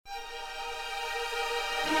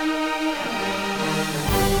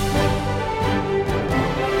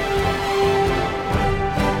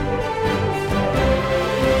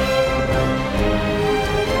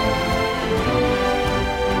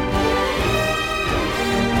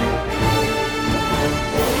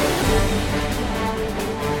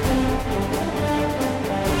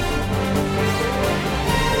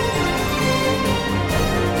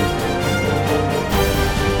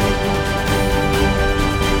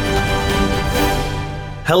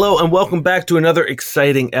Hello and welcome back to another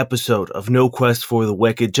exciting episode of No Quest for the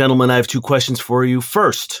Wicked. Gentlemen, I have two questions for you.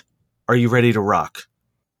 First, are you ready to rock?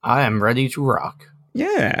 I am ready to rock.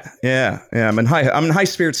 Yeah. I'm in high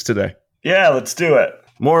spirits today. Yeah, let's do it.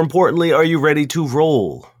 More importantly, are you ready to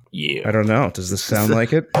roll? Yeah. I don't know. Does this sound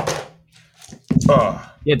like it?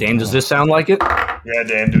 Yeah, Dane, does this sound like it? Yeah,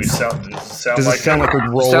 Dan, does it sound Does like it sound like we're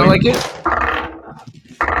rolling? Sound like it?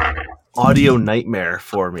 Audio nightmare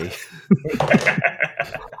for me.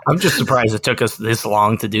 I'm just surprised it took us this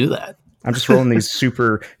long to do that. I'm just rolling these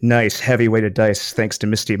super nice heavy-weighted dice thanks to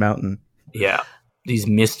Misty Mountain. Yeah. These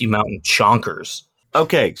Misty Mountain chonkers.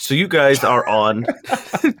 Okay, so you guys are on...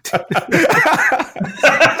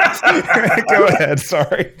 Go ahead,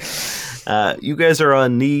 sorry. You guys are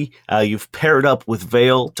on Knee. You've paired up with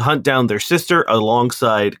Vale to hunt down their sister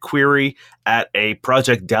alongside Query at a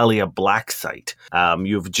Project Dahlia Black site.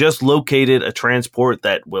 You've just located a transport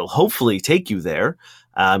that will hopefully take you there.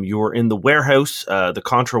 You're in the warehouse, the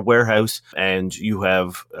Contra warehouse, and you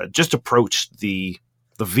have just approached the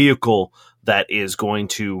vehicle that is going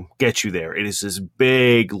to get you there. It is this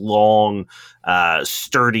big, long,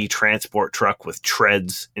 sturdy transport truck with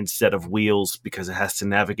treads instead of wheels because it has to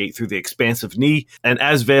navigate through the expansive Knee. And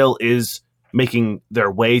as Vale is making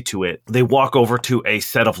their way to it, they walk over to a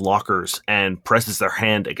set of lockers and presses their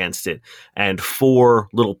hand against it. And 4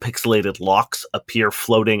 little pixelated locks appear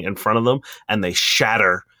floating in front of them, and they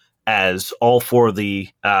shatter as all 4 of the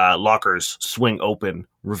lockers swing open,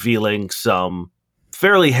 revealing some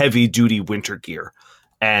fairly heavy-duty winter gear.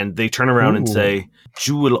 And they turn around and say,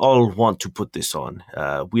 "You will all want to put this on.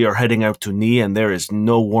 We are heading out to Knee, and there is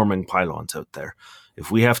no warming pylons out there.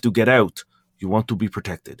 If we have to get out, you want to be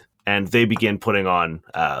protected." And they begin putting on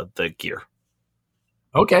the gear.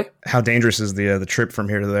 Okay. How dangerous is the trip from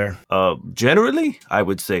here to there? Generally, I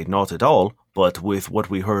would say not at all. But with what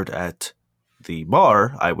we heard at the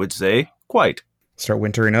bar, I would say quite. Start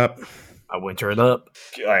wintering up. I winter it up.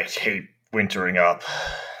 I hate wintering up.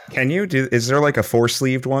 Can you do? Is there like a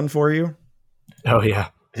 4-sleeved one for you? Oh, yeah.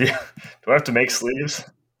 Yeah. Do I have to make sleeves?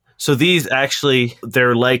 So these actually,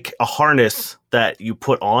 they're like a harness that you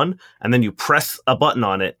put on, and then you press a button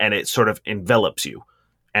on it, and it sort of envelops you.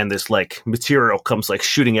 And this like material comes like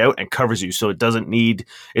shooting out and covers you. So it doesn't need,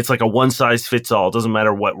 it's like a one-size-fits-all. It doesn't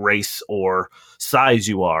matter what race or size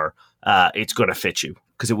you are, it's going to fit you.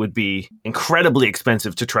 Because it would be incredibly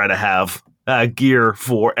expensive to try to have gear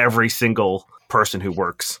for every single person who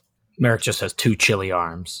works. Merrick just has 2 chilly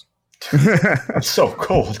arms. I'm so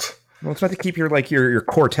cold. Well, it's meant to keep your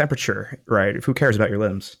core temperature, right? Who cares about your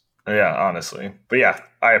limbs? Yeah, honestly. But yeah,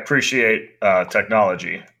 I appreciate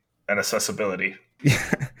technology and accessibility.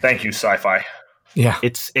 Thank you, sci-fi. Yeah.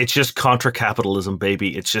 It's just contra capitalism,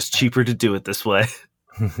 baby. It's just cheaper to do it this way.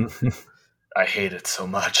 I hate it so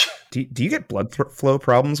much. Do you get blood flow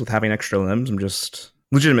problems with having extra limbs? I'm just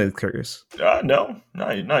legitimately curious. No,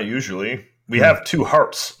 not usually. We have 2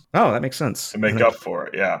 hearts Oh, that makes sense. to make up for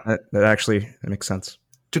it, yeah. That makes sense.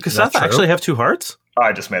 Do Is that Kasatha true? actually have 2 hearts?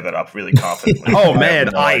 I just made that up really confidently. Oh, I have man,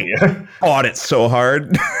 no idea. Fought it so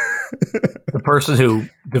hard. The person who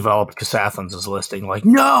developed Kasathans is listing like,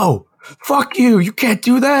 no, fuck you. You can't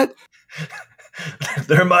do that.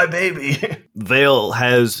 They're my baby. Vale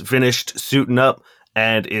has finished suiting up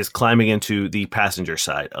and is climbing into the passenger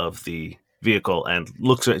side of the vehicle and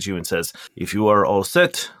looks at you and says, "If you are all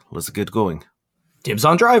set, let's get going." Dibs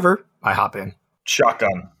on driver. I hop in.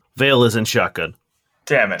 Shotgun. Vale is in shotgun.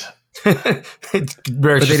 Damn it. Merrick's But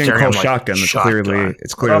they just didn't staring call at him like, shotgun.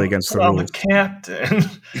 It's clearly against the I'm rules. the captain.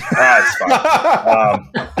 It's fine.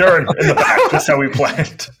 Durin in the back. That's how we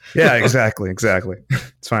planned. Yeah, exactly.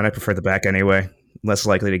 It's fine. I prefer the back anyway. Less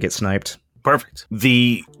likely to get sniped. Perfect.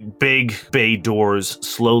 The big bay doors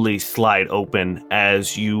slowly slide open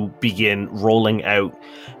as you begin rolling out,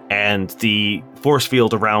 and the force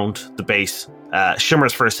field around the base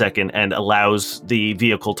shimmers for a second and allows the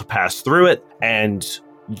vehicle to pass through it, and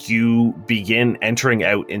you begin entering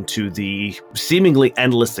out into the seemingly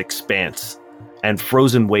endless expanse and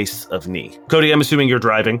frozen wastes of Knee. Cody, I'm assuming you're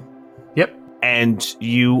driving. Yep. And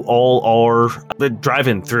you all are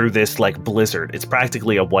driving through this like blizzard. It's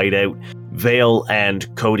practically a whiteout. Vale and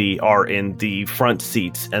Cody are in the front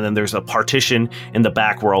seats, and then there's a partition in the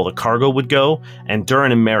back where all the cargo would go. And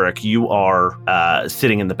Durin and Merrick, you are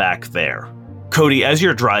sitting in the back there. Cody, as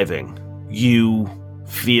you're driving, you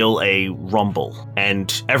feel a rumble,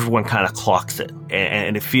 and everyone kind of clocks it.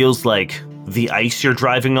 And it feels like the ice you're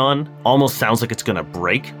driving on almost sounds like it's going to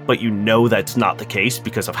break, but you know that's not the case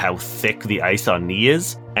because of how thick the ice on Knee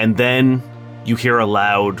is. And then you hear a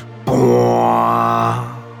loud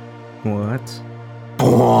 "Bwah, What?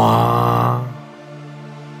 bwah,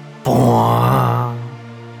 bwah."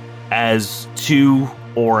 as 2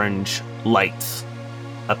 orange lights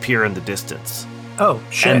appear in the distance. Oh,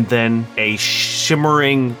 shit. And then a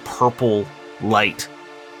shimmering purple light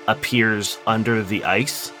appears under the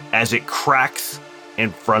ice as it cracks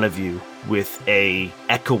in front of you with a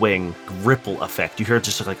echoing ripple effect. You hear it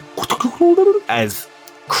just like as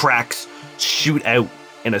cracks shoot out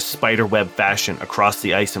in a spiderweb fashion across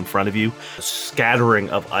the ice in front of you. A scattering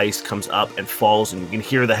of ice comes up and falls, and you can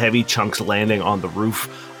hear the heavy chunks landing on the roof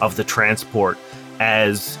of the transport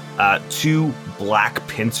as 2 black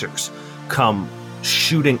pincers come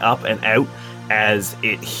shooting up and out as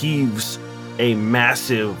it heaves a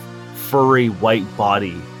massive furry white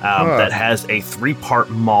body that has a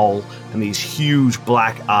 3-part maul and these huge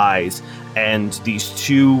black eyes and these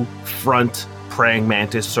 2 front praying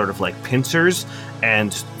mantis sort of like pincers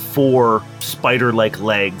and 4 spider-like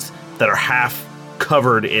legs that are half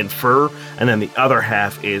covered in fur, and then the other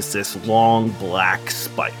half is this long black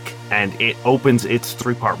spike. And it opens its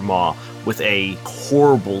 3-part maw with a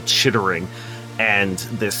horrible chittering and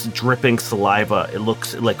this dripping saliva. It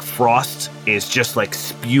looks like frost is just like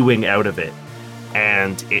spewing out of it.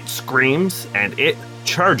 And it screams and it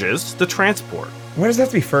charges the transport. Why does that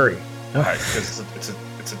have to be furry? Because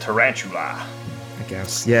it's a tarantula. I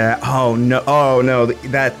guess. Yeah. Oh no.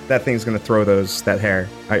 That thing's gonna throw that hair.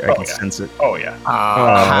 I can sense it. Oh yeah.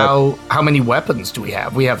 How many weapons do we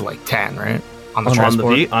have? We have like 10, right? On the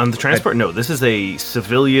transport? On the transport? No, this is a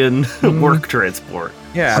civilian work transport.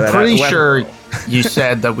 Yeah. I'm pretty sure you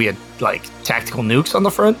said that we had like tactical nukes on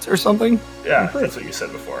the front or something. Yeah, that's what you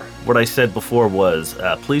said before. What I said before was,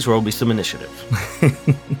 please roll me some initiative.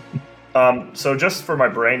 So just for my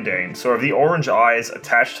brain, Dane, so are the orange eyes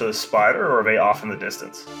attached to the spider, or are they off in the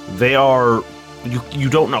distance? They are... You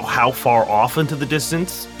don't know how far off into the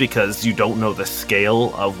distance, because you don't know the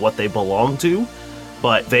scale of what they belong to,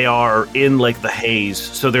 but they are in, like, the haze.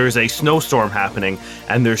 So there's a snowstorm happening,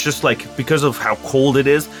 and there's just, like, because of how cold it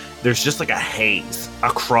is, there's just, like, a haze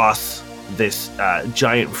across this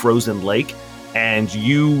giant frozen lake, and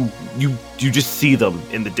you just see them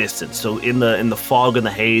in the distance. So in the fog and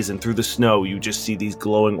the haze and through the snow, you just see these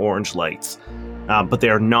glowing orange lights. But they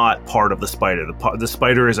are not part of the spider. The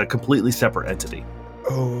spider is a completely separate entity.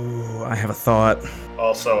 Oh, I have a thought.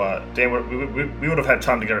 Also, Dane, we would have had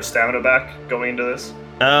time to get our stamina back going into this.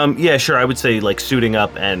 Yeah, sure. I would say like suiting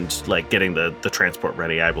up and like getting the transport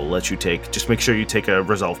ready. I will let you just make sure you take a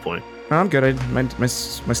resolve point. I'm good. My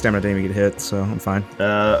stamina didn't even get hit, so I'm fine.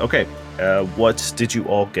 Okay. What did you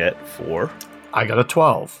all get for? I got a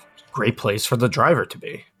 12. Great place for the driver to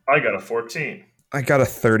be. I got a 14. I got a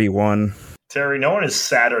 31. Terry, no one is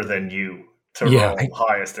sadder than you to roll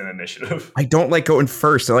highest in initiative. I don't like going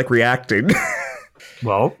first. I like reacting.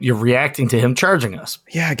 Well, you're reacting to him charging us.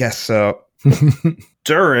 Yeah, I guess so.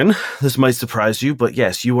 Durin, this might surprise you, but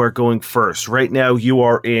yes, you are going first. Right now, you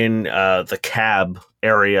are in the cab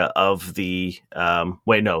area of the...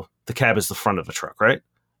 the cab is the front of the truck, right?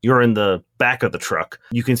 You're in the back of the truck.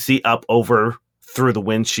 You can see up over through the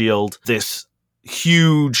windshield this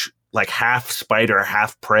huge, like half spider,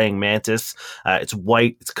 half praying mantis. It's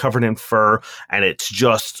white, it's covered in fur, and it's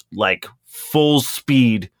just like full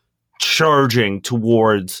speed charging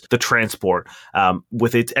towards the transport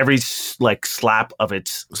with its every like slap of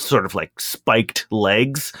its sort of like spiked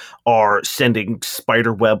legs are sending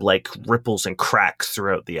spider web like ripples and cracks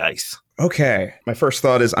throughout the ice. Okay, my first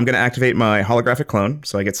thought is I'm going to activate my holographic clone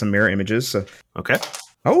so I get some mirror images. Okay.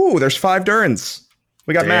 Oh, there's 5 Durins.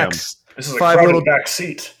 We got Max. This is a crowded back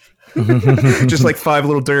seat. Just like 5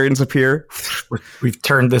 little Durins appear. We've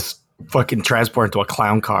turned this fucking transport into a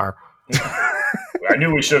clown car. I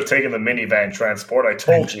knew we should have taken the minivan transport. I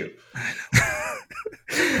told you.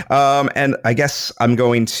 And I guess I'm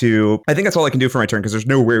going to... I think that's all I can do for my turn because there's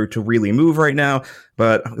nowhere to really move right now.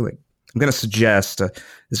 But I'm going to suggest...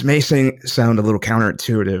 this may sound a little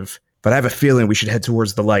counterintuitive, but I have a feeling we should head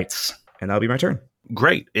towards the lights. And that'll be my turn.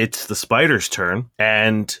 Great. It's the spider's turn.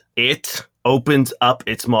 And it opens up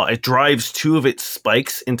its maw. It drives 2 of its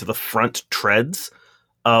spikes into the front treads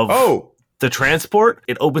of... the transport.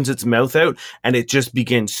 It opens its mouth out and it just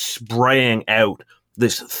begins spraying out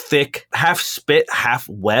this thick half spit, half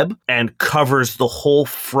web and covers the whole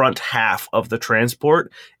front half of the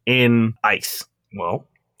transport in ice. Well,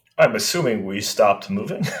 I'm assuming we stopped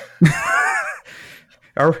moving.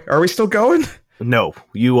 Are we still going? No,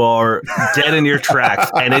 you are dead in your tracks,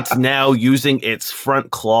 and it's now using its front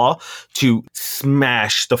claw to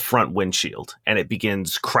smash the front windshield, and it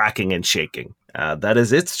begins cracking and shaking. That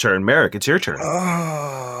is its turn. Merrick, it's your turn.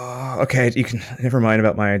 Oh, okay. You can never mind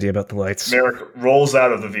about my idea about the lights. Merrick rolls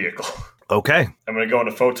out of the vehicle. Okay. I'm going to go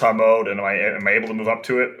into photon mode, and am I able to move up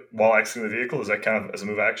to it while exiting the vehicle? Is that kind of as a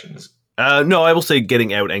move action? No, I will say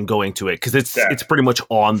getting out and going to it because it's pretty much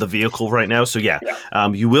on the vehicle right now. So yeah.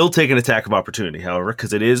 You will take an attack of opportunity, however,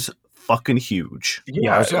 because it is fucking huge.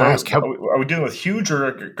 Yeah, I was going to ask, are we dealing with huge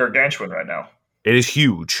or gargantuan right now? It is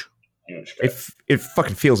huge. Huge. It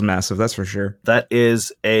fucking feels massive, that's for sure. That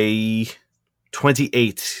is a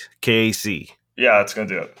 28 KAC. Yeah, that's going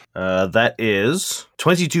to do it. That is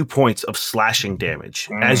 22 points of slashing damage.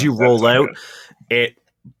 As you roll out, it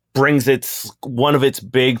brings one of its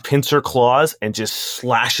big pincer claws and just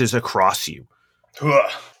slashes across you.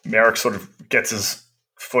 Merrick sort of gets his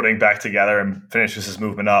footing back together and finishes his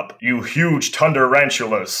movement up. You huge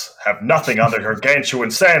Tundarantulas have nothing on the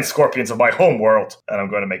gargantuan sand scorpions of my homeworld. And I'm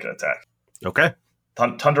going to make an attack. Okay.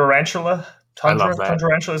 Tundarantula? I love that.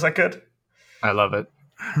 Tundarantula, is that good? I love it.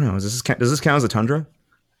 I don't know. Does this count as a tundra?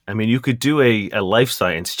 I mean, you could do a life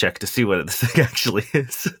science check to see what this thing actually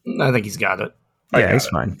is. I think he's got it. Yeah, he's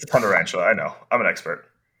fine. It's a Tundarantula, I know. I'm an expert.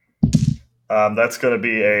 That's going to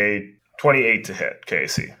be a 28 to hit,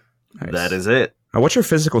 KC. Nice. That is it. What's your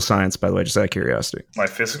physical science, by the way, just out of curiosity? My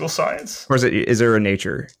physical science? Or is there a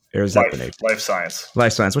nature? Or is that the nature? Life science.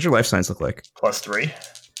 Life science. What's your life science look like? +3.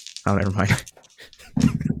 Oh, never mind.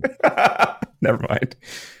 Never mind.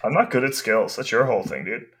 I'm not good at skills. That's your whole thing,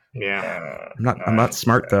 dude. Yeah. I'm not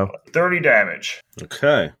smart, though. 30 damage.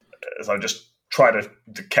 Okay. As I just try to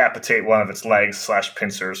decapitate one of its legs /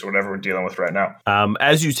 pincers or whatever we're dealing with right now.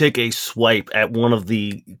 As you take a swipe at one of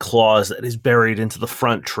the claws that is buried into the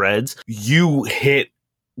front treads, you hit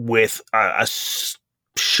with a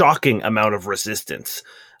shocking amount of resistance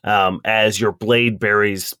as your blade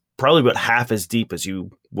buries probably about half as deep as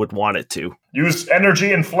you would want it to. Use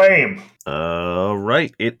energy and flame.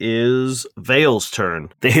 Right. It is Vale's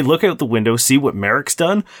turn. They look out the window, see what Merrick's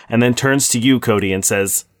done, and then turns to you, Cody, and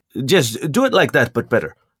says, just do it like that, but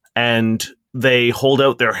better. And they hold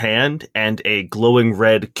out their hand, and a glowing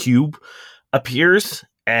red cube appears,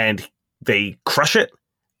 and they crush it,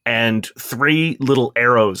 and 3 little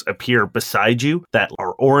arrows appear beside you that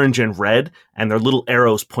are orange and red, and they're little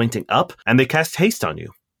arrows pointing up, and they cast haste on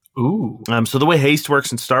you. Ooh. So the way haste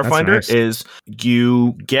works in Starfinder is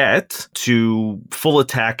you get to full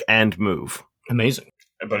attack and move. Amazing.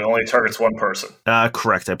 But it only targets one person.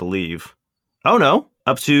 Correct, I believe. Oh, no.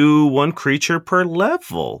 Up to 1 creature per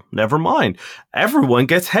level. Never mind. Everyone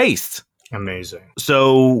gets haste. Amazing.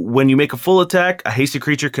 So when you make a full attack, a hasted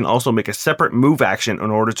creature can also make a separate move action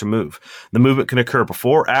in order to move. The movement can occur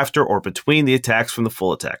before, after, or between the attacks from the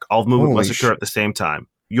full attack. All movement must occur at the same time.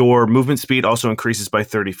 Your movement speed also increases by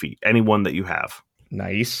 30 feet. Any one that you have.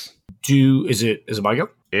 Nice. Is it my go?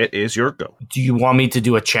 It is your go. Do you want me to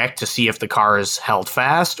do a check to see if the car is held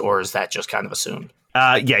fast, or is that just kind of assumed?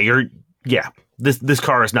 This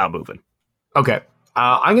car is not moving. Okay.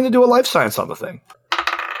 I'm going to do a life science on the thing.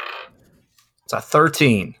 It's a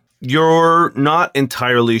 13. You're not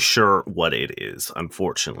entirely sure what it is,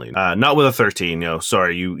 unfortunately. Not with a 13, no.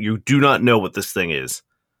 Sorry, you do not know what this thing is.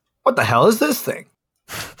 What the hell is this thing?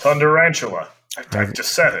 Thunderantula. I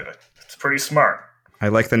just said it. It's pretty smart. I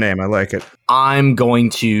like the name. I like it. I'm going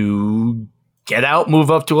to get out,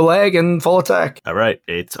 move up to a leg, and full attack. All right.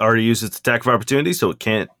 It's already used its attack of opportunity, so it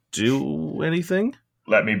can't do anything.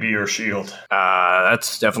 Let me be your shield.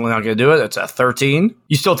 That's definitely not going to do it. It's a 13.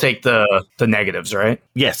 You still take the negatives, right?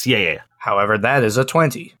 Yes, yeah. However, that is a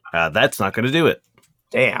 20. That's not going to do it.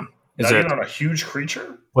 Damn. Is it on a huge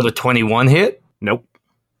creature? With a 21 hit? Nope.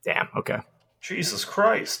 Damn, okay. Jesus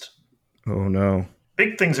Christ. Oh, no.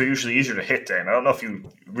 Big things are usually easier to hit, Dan. I don't know if you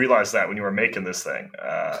realized that when you were making this thing.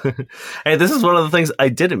 Hey, this is one of the things I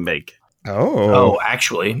didn't make. Oh,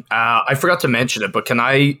 actually, I forgot to mention it, but can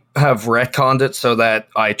I have retconned it so that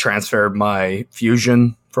I transferred my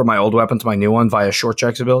fusion from my old weapon to my new one via short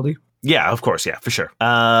checks ability? Yeah, of course. Yeah, for sure.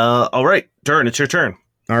 All right, Dern, it's your turn.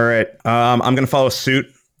 All right. I'm going to follow suit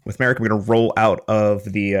with Merrick. I'm going to roll out of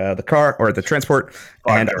the car or the transport.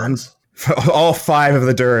 All 5 of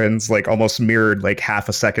the Durans, like almost mirrored like half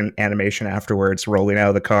a second animation afterwards, rolling out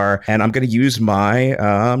of the car. And I'm going to use my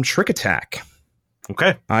trick attack.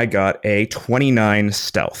 Okay. I got a 29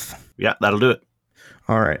 stealth. Yeah, that'll do it.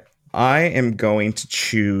 All right. I am going to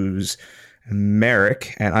choose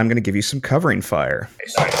Merrick, and I'm going to give you some covering fire.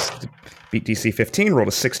 Nice. Beat DC 15, rolled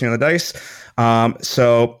a 16 on the dice.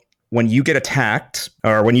 So when you get attacked,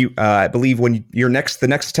 or when you, I believe when the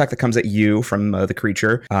next attack that comes at you from the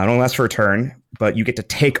creature, it only lasts for a turn, but you get to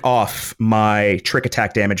take off my trick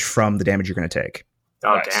attack damage from the damage you're going to take.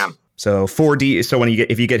 Oh, Nice. damn. So 4d. So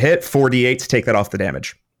if you get hit, 4d8 to take that off the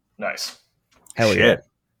damage. Nice. Hell yeah. Shit.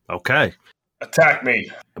 Okay. Attack me.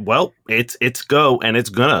 Well, it's go, and it's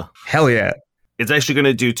gonna. Hell yeah. It's actually going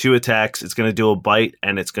to do 2 attacks. It's going to do a bite,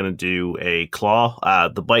 and it's going to do a claw.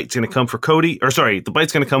 The bite's going to come for Cody. The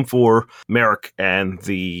bite's going to come for Merrick, and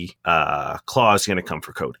the claw is going to come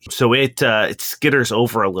for Cody. So it skitters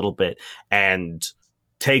over a little bit and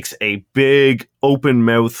takes a big open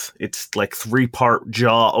mouth. It's like 3-part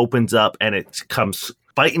jaw opens up, and it comes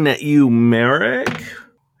biting at you, Merrick.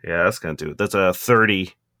 Yeah, that's going to do it. That's a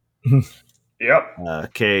 30. Yep.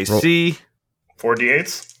 KC.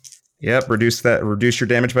 4d8s. Yep, reduce your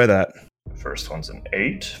damage by that. First one's an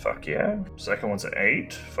 8. Fuck yeah. Second one's an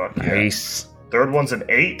 8. Fuck yeah. Nice. Third one's an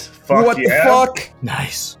 8. Fuck what yeah. the fuck?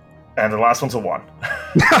 Nice. And the last one's a 1.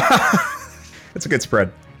 That's a good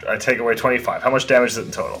spread. I take away 25. How much damage is it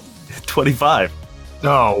in total? 25.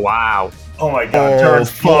 Oh, wow. Oh my god, Oh,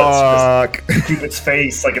 Durin's bullets fuck. just keep its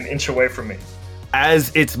face like an inch away from me.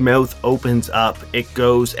 As its mouth opens up, it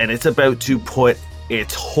goes and it's about to put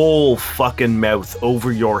its whole fucking mouth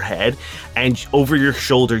over your head, and over your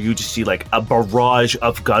shoulder you just see like a barrage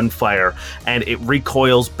of gunfire, and it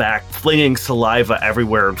recoils back, flinging saliva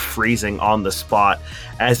everywhere and freezing on the spot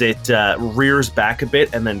as it rears back a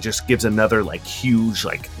bit and then just gives another like huge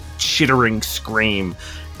like chittering scream,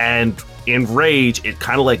 and in rage it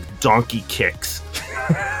kind of like donkey kicks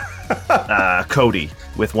Cody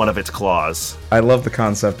with one of its claws. I love the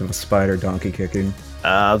concept of a spider donkey kicking.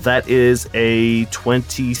 That is a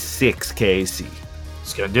 26 KC.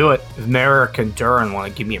 It's gonna do it. If Merrick and Durin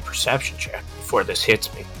want to give me a perception check before this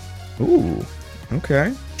hits me. Ooh,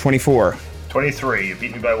 okay. 24. 23. You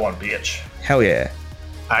beat me by 1, bitch. Hell yeah.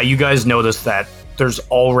 You guys notice that there's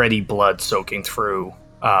already blood soaking through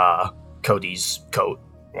Cody's coat.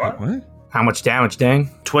 What? What? How much damage, Dang?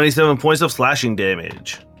 27 points of slashing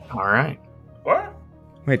damage. All right. What?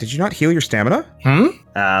 Wait, did you not heal your stamina?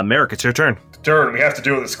 Merrick, it's your turn. Durin, we have to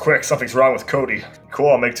do this quick. Something's wrong with Cody.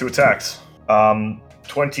 Cool, I'll make 2 attacks.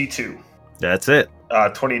 22. That's it.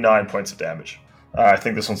 29 points of damage. I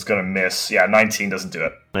think this one's gonna miss. Yeah, 19 doesn't do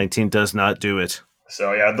it. 19 does not do it.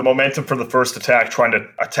 So yeah, the momentum for the first attack, trying to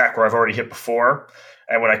attack where I've already hit before,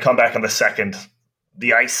 and when I come back on the second,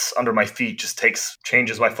 the ice under my feet just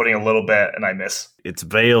changes my footing a little bit, and I miss. It's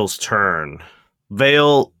Vale's turn.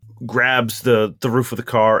 Vale grabs the roof of the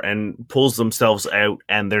car and pulls themselves out,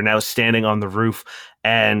 and they're now standing on the roof,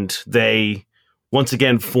 and they once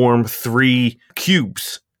again form 3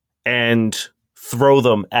 cubes and throw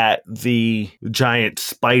them at the giant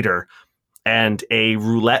spider, and a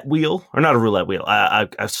roulette wheel, or not a roulette wheel,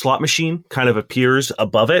 a slot machine kind of appears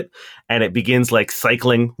above it, and it begins like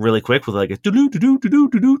cycling really quick with like a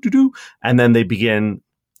do-do-do-do-do-do-do-do-do, and then they begin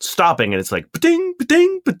stopping, and it's like ba-ding,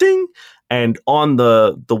 ba-ding, ba-ding, and on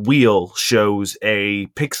the wheel shows a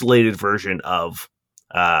pixelated version of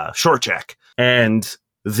Short Jack, and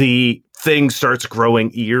the thing starts growing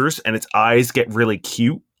ears, and its eyes get really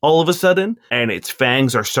cute all of a sudden, and its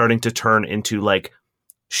fangs are starting to turn into like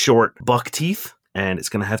short buck teeth, and it's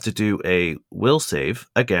going to have to do a will save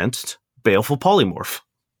against Baleful Polymorph.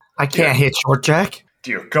 I can't hit Short Jack.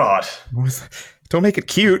 Dear God. Don't make it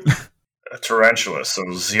cute. A tarantula, so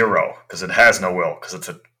 0, because it has no will, because it's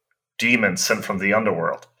a demon sent from the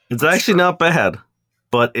underworld. It's actually not bad,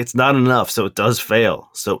 but it's not enough, so it does fail.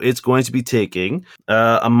 So it's going to be taking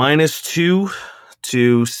a -2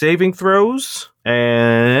 to saving throws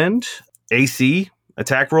and AC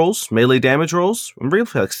attack rolls, melee damage rolls, and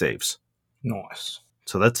reflex saves. Nice.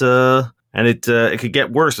 So that's and it could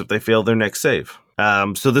get worse if they fail their next save.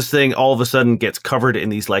 So this thing all of a sudden gets covered in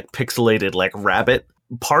these like pixelated like rabbit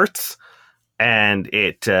parts, and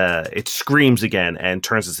it screams again and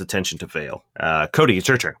turns its attention to Vale. Cody, it's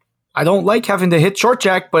your turn. I don't like having to hit Short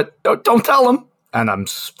Jack, but don't tell him. And I'm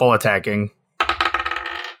full attacking.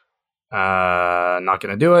 Not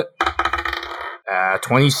gonna do it.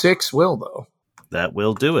 26 will though. That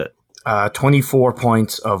will do it. 24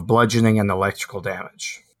 points of bludgeoning and electrical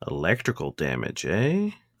damage. Electrical damage,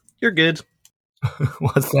 eh? You're good.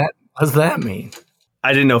 What's that mean?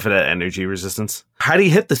 I didn't know if it had energy resistance. How do you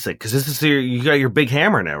hit this thing? Because this is you got your big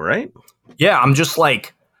hammer now, right? Yeah, I'm just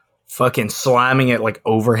like fucking slamming it like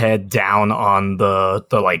overhead down on the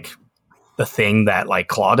thing that like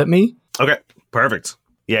clawed at me. Okay, perfect.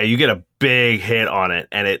 Yeah, you get a big hit on it,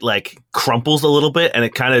 and it like crumples a little bit, and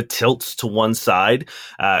it kind of tilts to one side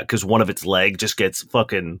because one of its leg just gets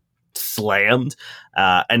fucking slammed,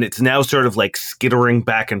 and it's now sort of like skittering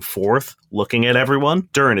back and forth, looking at everyone.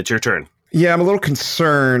 Durin, it's your turn. Yeah, I'm a little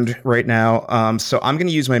concerned right now. So I'm going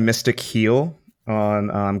to use my Mystic Heal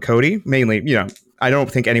on Cody. Mainly, I don't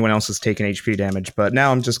think anyone else has taken HP damage, but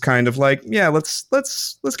now I'm just kind of like, yeah, let's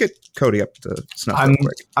get Cody up to snuff real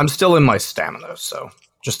quick. I'm still in my stamina, so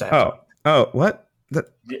just a heads up. Oh, what?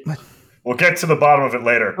 What? We'll get to the bottom of it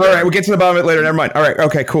later. All right, we'll get to the bottom of it later. Never mind. All right,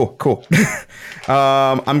 okay, cool.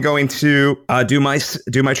 I'm going to do my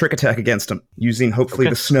trick attack against him, using hopefully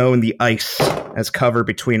the snow and the ice as cover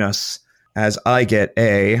between us, as I get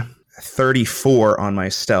a 34 on my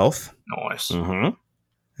stealth. Nice. Mm-hmm.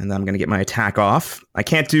 And then I'm going to get my attack off. I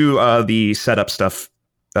can't do the setup stuff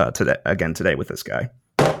today with this guy.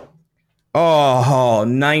 Oh,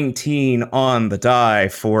 19 on the die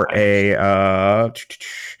for a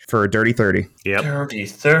dirty 30. Yep. Dirty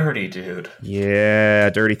 30, dude. Yeah,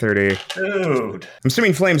 dirty 30. Dude. I'm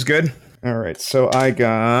assuming flame's good. All right, so I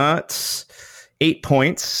got 8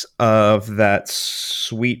 points of that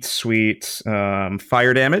sweet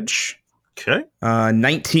fire damage. Okay.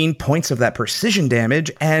 19 points of that precision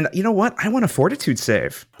damage. And you know what? I want a fortitude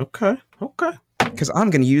save. Okay. Because I'm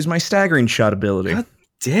going to use my staggering shot ability. God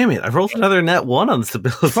damn it. I rolled another net 1 on this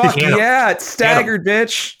ability. Fuck yeah, it's staggered,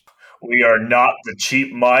 bitch. We are not the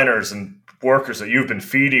cheap miners and workers that you've been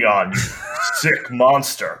feeding on, you sick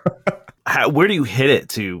monster. Where do you hit it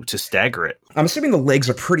to stagger it? I'm assuming the legs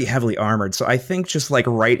are pretty heavily armored, so I think just like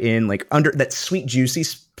right in, like under that sweet juicy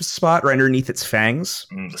spot right underneath its fangs.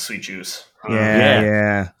 The sweet juice.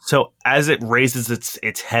 Yeah. So as it raises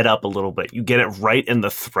its head up a little bit, you get it right in the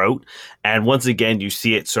throat, and once again you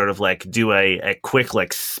see it sort of like do a quick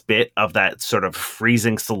like spit of that sort of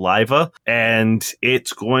freezing saliva, and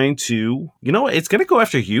it's going to, it's going to go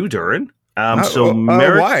after you, Durin.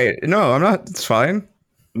 Merrick, why? No, I'm not. It's fine.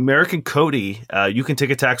 Merrick and Cody, you can take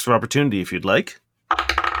attacks of opportunity if you'd like.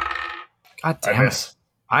 God damn it.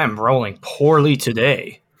 I am rolling poorly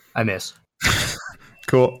today. I miss.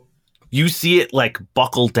 Cool. You see it like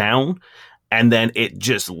buckle down, and then it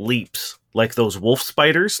just leaps like those wolf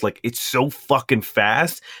spiders. Like it's so fucking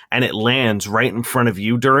fast, and it lands right in front of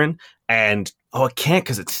you, Durin. And it can't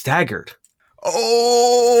because it's staggered.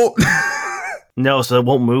 Oh no, so it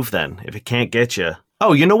won't move then if it can't get you.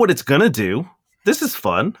 Oh, you know what it's gonna do? This is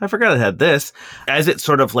fun. I forgot I had this. As it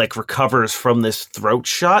sort of like recovers from this throat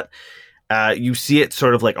shot, you see it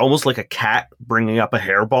sort of like almost like a cat bringing up a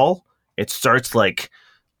hairball. It starts like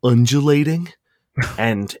undulating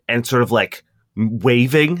and sort of like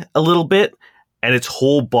waving a little bit, and its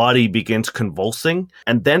whole body begins convulsing,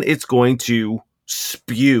 and then it's going to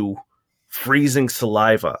spew freezing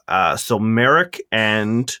saliva. So Merrick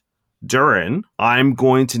and Durin, I'm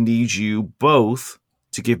going to need you both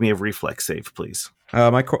to give me a reflex save, please.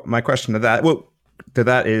 My question to that, wait,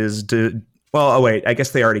 I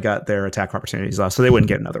guess they already got their attack opportunities off, so they wouldn't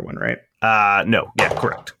get another one, right? No, yeah,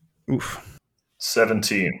 correct. Oof.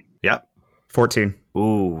 17. Yep. 14.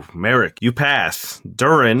 Ooh, Merrick, you pass.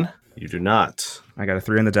 Durin, you do not. I got a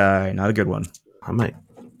 3 on the die. Not a good one. I might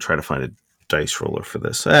try to find a dice roller for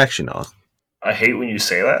this. Actually, no. I hate when you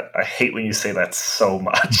say that. I hate when you say that so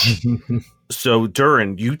much. So,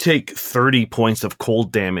 Durin, you take 30 points of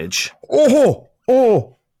cold damage.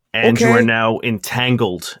 Oh! And okay. You are now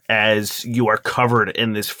entangled as you are covered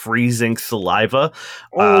in this freezing saliva.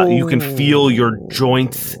 You can feel your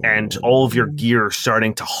joints and all of your gear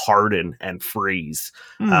starting to harden and freeze.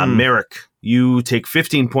 Merrick, you take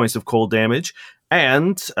 15 points of cold damage,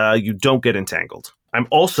 and you don't get entangled. I'm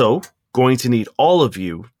also going to need all of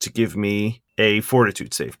you to give me a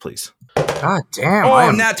fortitude save, please. God damn.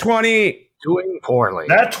 Oh, nat 20! Doing poorly.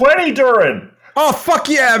 Nat 20, Durin! Oh, fuck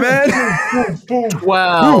yeah, man! Boom.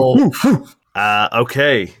 Wow.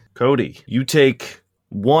 Okay, Cody, you take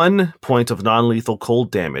 1 point of non-lethal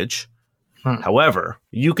cold damage. However,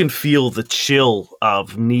 you can feel the chill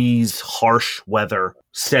of Nee's harsh weather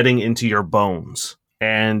setting into your bones,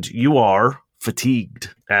 and you are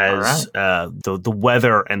fatigued as the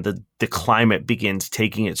weather and the climate begins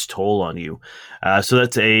taking its toll on you. So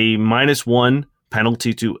that's a -1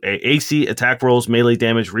 penalty to AC, attack rolls, melee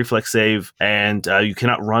damage, reflex save, and you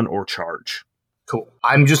cannot run or charge. Cool.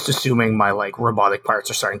 I'm just assuming my robotic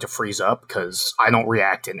parts are starting to freeze up because I don't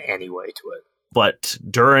react in any way to it. But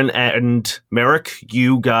Durin and Merrick,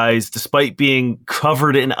 you guys, despite being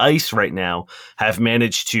covered in ice right now, have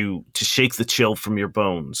managed to shake the chill from your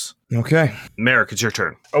bones. Okay. Merrick, it's your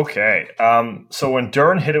turn. Okay. So when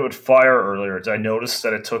Durin hit it with fire earlier, did I notice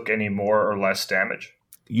that it took any more or less damage?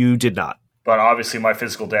 You did not. But obviously my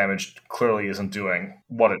physical damage clearly isn't doing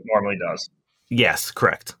what it normally does. Yes,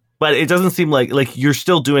 correct. But it doesn't seem like you're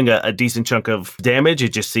still doing a decent chunk of damage.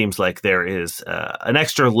 It just seems like there is an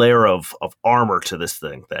extra layer of armor to this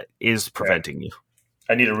thing that is preventing you.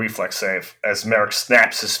 I need a reflex save as Merrick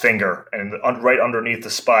snaps his finger, and right underneath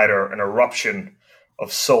the spider, an eruption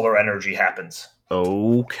of solar energy happens.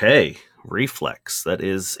 Okay. Reflex. That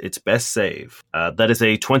is its best save. That is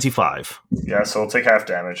a 25. Yeah, so it'll take half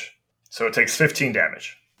damage. So it takes 15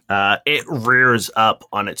 damage. It rears up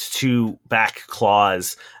on its two back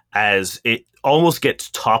claws as it almost gets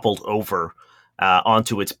toppled over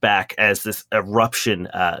onto its back as this eruption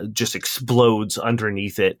just explodes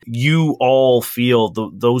underneath it. You all feel,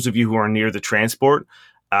 those of you who are near the transport,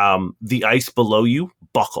 the ice below you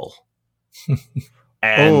buckle.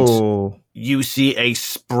 And you see a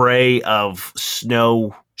spray of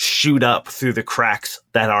snow shoot up through the cracks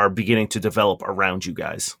that are beginning to develop around you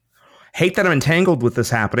guys. Hate that I'm entangled with this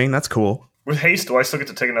happening. That's cool. With haste, do I still get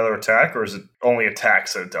to take another attack, or is it only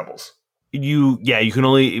attacks that it doubles? You can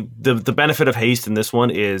only... The benefit of haste in this one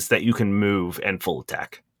is that you can move and full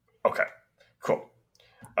attack. Okay, cool.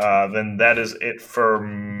 Then that is it for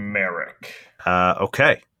Merrick.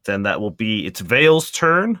 Okay. Then that will be... It's Vale's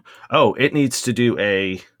turn. Oh, it needs to do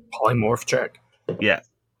a... Polymorph check. Yeah.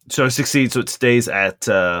 So it succeeds, so it stays at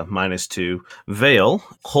 -2. Vale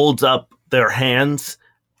holds up their hands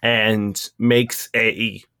and makes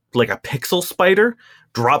a pixel spider,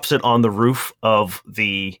 drops it on the roof of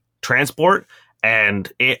the transport,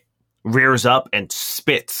 and it rears up and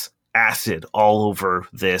spits acid all over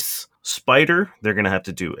this spider. They're going to have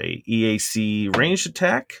to do a EAC ranged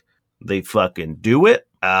attack. They fucking do it,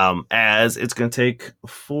 as it's going to take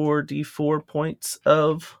 4d4 points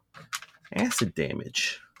of acid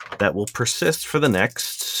damage. That will persist for the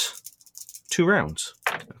next 2 rounds.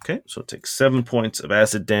 Okay, so it takes 7 points of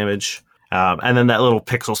acid damage. And then that little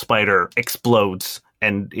pixel spider explodes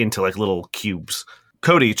and into little cubes.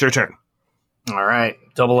 Cody, it's your turn. All right,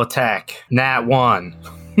 double attack. Nat 1.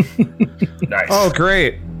 Nice. Oh,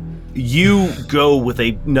 great. You go with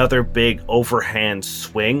another big overhand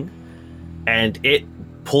swing, and it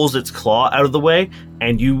pulls its claw out of the way,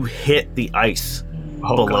 and you hit the ice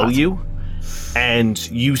below you, and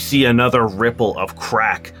you see another ripple of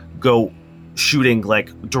crack go shooting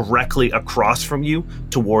directly across from you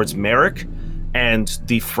towards Merrick, and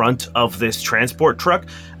the front of this transport truck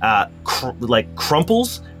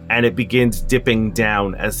crumples, and it begins dipping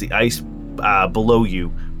down as the ice below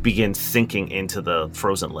you begins sinking into the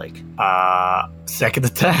frozen lake. Second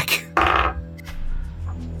attack.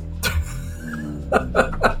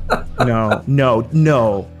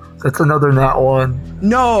 No. That's another nat 1.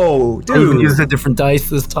 No, I even dude. used a different dice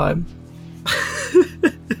this time.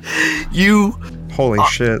 Holy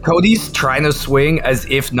shit. Cody's trying to swing as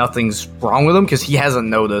if nothing's wrong with him because he hasn't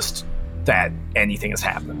noticed that anything has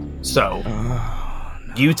happened. So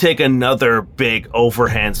You take another big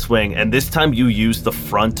overhand swing, and this time you use the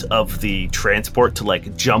front of the transport to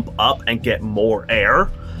jump up and get more air.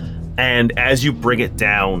 And as you bring it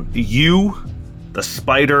down, you, the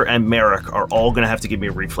spider, and Merrick are all going to have to give me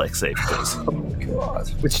a reflex save, please. oh my god,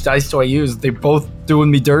 which dice do I use? They're both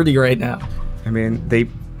doing me dirty right now. I mean,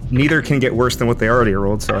 neither can get worse than what they already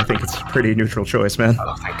rolled, so I think it's a pretty neutral choice, man.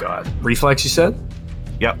 Oh thank god. Reflex, you said?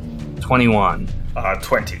 Yep. 21.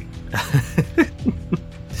 20.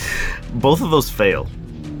 Both of those fail.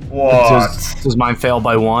 What? Does mine fail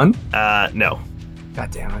by 1? No.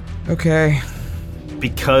 God damn it. Okay.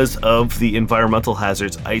 Because of the environmental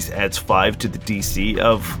hazards, ice adds 5 to the DC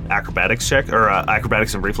of acrobatics check, or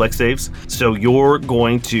acrobatics and reflex saves. So you're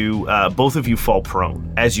going to, both of you fall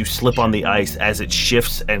prone as you slip on the ice as it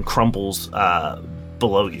shifts and crumbles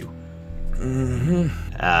below you. Mm-hmm.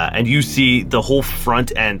 And you see the whole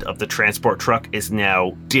front end of the transport truck is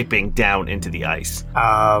now dipping down into the ice.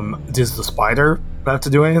 Does the spider have to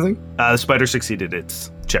do anything? The spider succeeded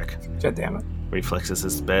its check. God damn it. Reflex is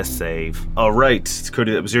his best save. All right,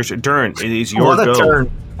 Cody, that was your turn. Durin, it is your What a go. turn.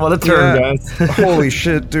 What a turn, guys. Holy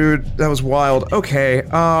shit, dude. That was wild. Okay.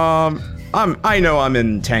 I know I'm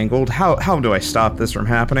entangled. How do I stop this from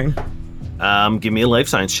happening? Give me a life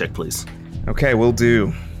science check, please. Okay, will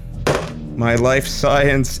do. My life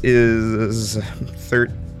science is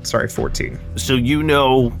 14. So you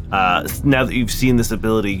know, now that you've seen this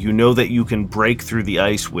ability, you know that you can break through the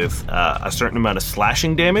ice with a certain amount of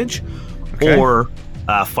slashing damage, Okay. or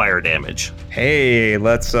fire damage. Hey,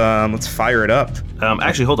 let's fire it up.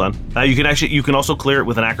 Actually, hold on. You can also clear it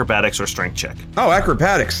with an acrobatics or strength check. Oh,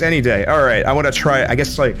 acrobatics any day. All right, I want to try. I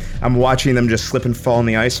guess I'm watching them just slip and fall in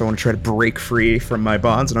the ice. I want to try to break free from my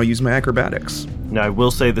bonds, and I'll use my acrobatics. Now, I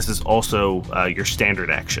will say this is also your standard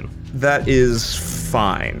action. That is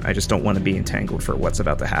fine. I just don't want to be entangled for what's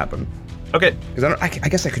about to happen. Okay. Because I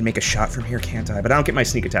guess I could make a shot from here, can't I? But I don't get my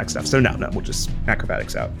sneak attack stuff. So no, we'll just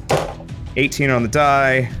acrobatics out. 18 on the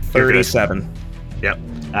die, 37. Yep.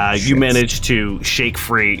 Shit. You manage to shake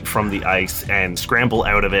free from the ice and scramble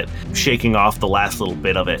out of it, shaking off the last little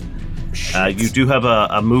bit of it. You do have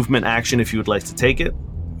a movement action if you would like to take it.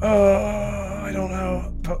 I don't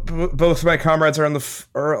know. Both my comrades are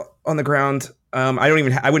on the ground. I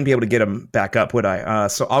wouldn't be able to get him back up, would I?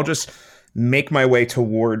 So I'll just make my way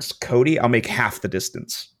towards Cody. I'll make half the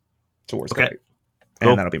distance towards Cody.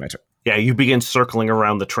 And that'll be my turn. Yeah, you begin circling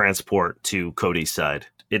around the transport to Cody's side.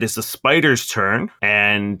 It is the spider's turn,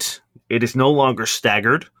 and it is no longer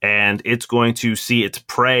staggered, and it's going to see its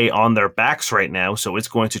prey on their backs right now, so it's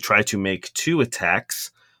going to try to make 2 attacks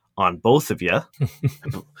on both of you.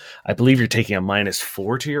 I believe you're taking a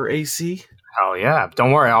 -4 to your AC. Oh, yeah.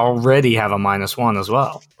 Don't worry. I already have a -1 as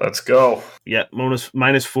well. Let's go. Yeah,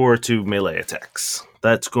 -4 to melee attacks.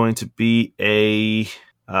 That's going to be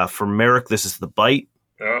for Merrick, this is the bite.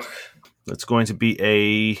 Ugh. That's going to be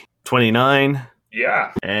a 29.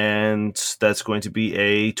 Yeah. And that's going to be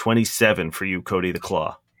a 27 for you, Cody the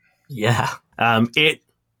Claw. Yeah. It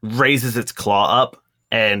raises its claw up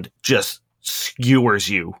and just skewers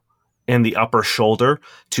you in the upper shoulder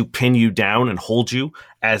to pin you down and hold you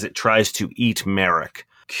as it tries to eat Merrick.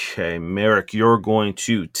 Okay, Merrick, you're going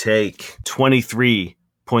to take 23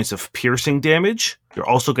 points of piercing damage. You're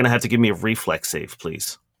also going to have to give me a reflex save,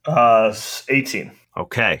 please. 18.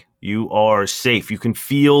 Okay, you are safe. You can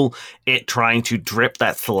feel it trying to drip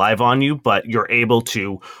that saliva on you, but you're able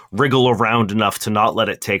to wriggle around enough to not let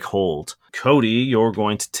it take hold. Cody, you're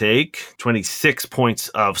going to take 26 points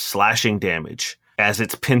of slashing damage as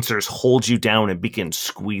its pincers hold you down and begin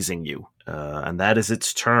squeezing you. And that is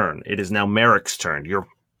its turn. It is now Merrick's turn. You're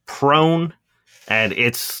prone, and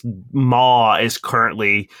its maw is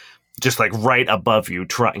currently just like right above you,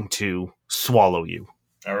 trying to swallow you.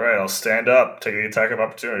 All right, I'll stand up, take the attack of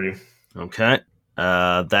opportunity. Okay.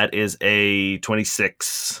 That is a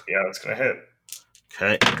 26. Yeah, that's going to hit.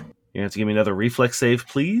 Okay. You have to give me another reflex save,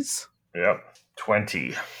 please. Yep.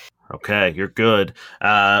 20. Okay, you're good.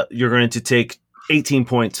 You're going to take 18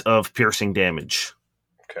 points of piercing damage.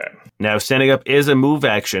 Okay. Now, standing up is a move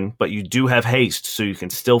action, but you do have haste, so you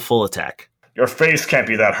can still full attack. Your face can't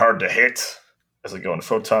be that hard to hit. As I go into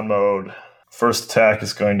photon mode, first attack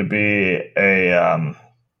is going to be a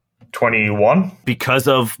 21. Because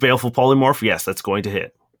of Baleful Polymorph, yes, that's going to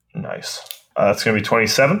hit. Nice. That's going to be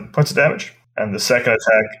 27 points of damage. And the second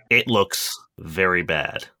attack, It looks very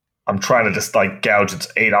bad. I'm trying to just gouge its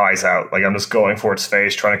 8 eyes out. I'm just going for its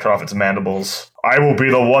face, trying to cut off its mandibles. I will be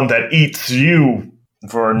the one that eats you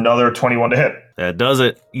for another 21 to hit. That does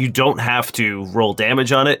it. You don't have to roll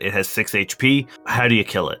damage on it. It has 6 HP. How do you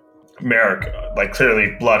kill it? Merrick,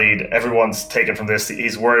 clearly bloodied. Everyone's taken from this.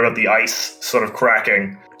 He's worried about the ice sort of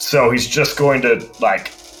cracking. So he's just going to,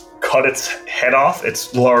 cut its head off,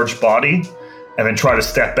 its large body, and then try to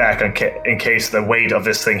step back in case the weight of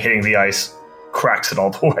this thing hitting the ice cracks it all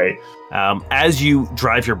the way. As you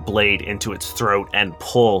drive your blade into its throat and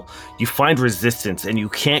pull, you find resistance, and you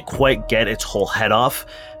can't quite get its whole head off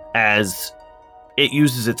as it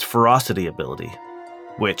uses its ferocity ability,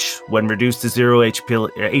 which, when reduced to 0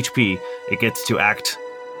 HP, it gets to act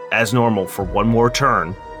as normal for one more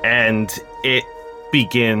turn, and it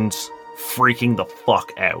begins freaking the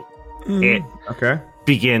fuck out. It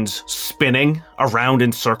begins spinning around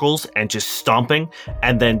in circles and just stomping,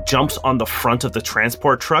 and then jumps on the front of the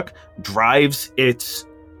transport truck, drives its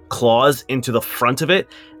claws into the front of it,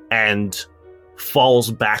 and falls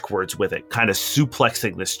backwards with it, kind of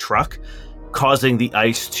suplexing this truck, causing the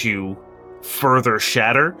ice to further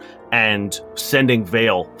shatter and sending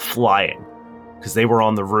Vale flying, because they were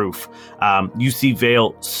on the roof. You see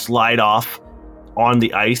Vale slide off on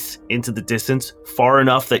the ice into the distance, far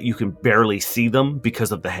enough that you can barely see them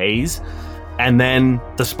because of the haze. And then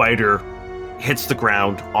the spider hits the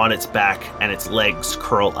ground on its back, and its legs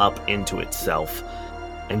curl up into itself.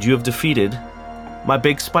 And you have defeated my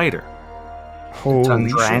big spider. Holy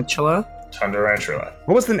shit. Tarantula? Tarantula.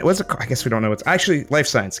 What's the I guess we don't know. It's actually life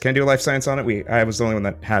science. Can I do a life science on it? I was the only one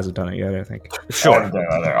that hasn't done it yet, I think. Sure.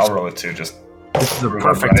 I'll roll it too. Just This is the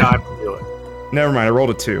perfect time to do it. Never mind. I rolled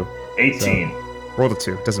a 2. 18. So, rolled a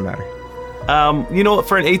 2. Doesn't matter. You know what?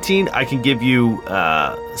 For an 18, I can give you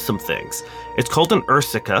some things. It's called an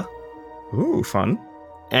Ursica. Ooh, fun.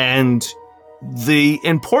 And the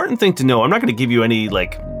important thing to know, I'm not going to give you any,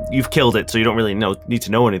 you've killed it, so you don't really need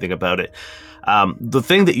to know anything about it. The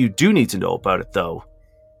thing that you do need to know about it, though,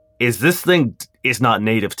 is this thing is not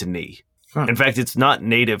native to Ni. In fact, it's not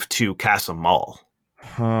native to Castle Mall.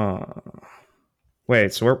 Huh.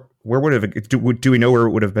 Wait, so where would have do we know where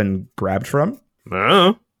it would have been grabbed from?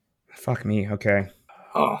 Fuck me. Okay.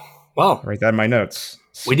 Oh, well. Write that in my notes.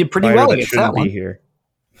 We did pretty Spider well that against shouldn't that one. be here.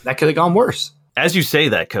 That could have gone worse. As you say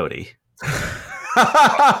that, Cody,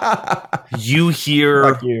 you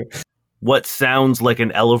hear Fuck you. what sounds like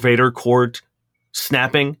an elevator cord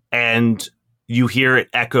snapping, and you hear it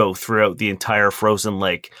echo throughout the entire frozen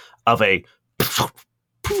lake of a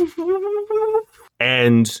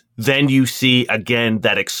And then you see again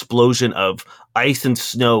that explosion of ice and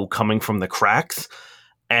snow coming from the cracks,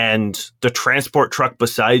 and the transport truck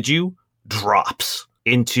beside you drops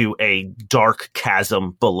into a dark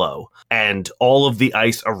chasm below, and all of the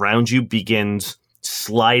ice around you begins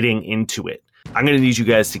sliding into it. I'm going to need you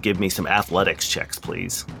guys to give me some athletics checks,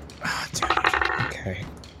 please. Okay.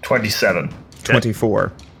 27.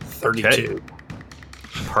 24. 32.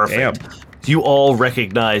 Perfect. Damn. You all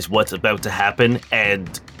recognize what's about to happen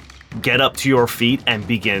and get up to your feet and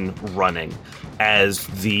begin running as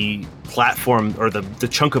the platform or the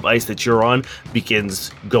chunk of ice that you're on begins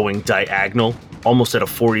going diagonal, almost at a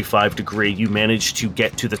 45 degree. You manage to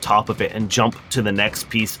get to the top of it and jump to the next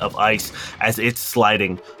piece of ice as it's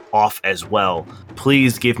sliding off as well.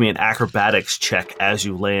 Please give me an acrobatics check as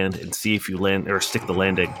you land and see if you land or stick the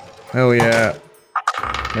landing. Hell yeah.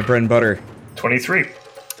 My bread and butter. 23.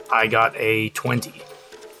 I got a 20.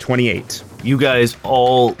 28. You guys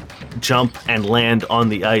all jump and land on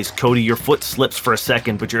the ice. Cody, your foot slips for a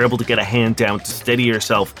second, but you're able to get a hand down to steady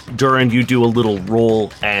yourself. Durin, you do a little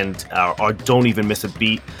roll and or don't even miss a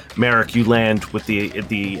beat. Merrick, you land with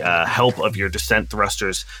the help of your descent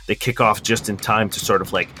thrusters. They kick off just in time to sort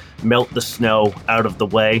of like melt the snow out of the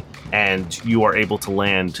way, and you are able to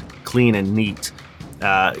land clean and neat.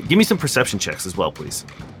 Give me some perception checks as well, please.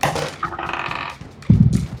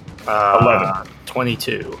 11.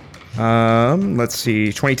 22. Let's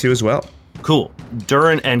see. 22 as well. Cool.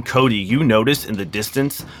 Durin and Cody, you notice in the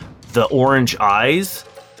distance the orange eyes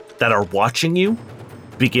that are watching you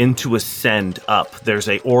begin to ascend up. There's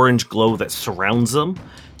a orange glow that surrounds them,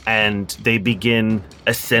 and they begin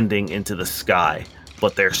ascending into the sky,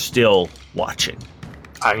 but they're still watching.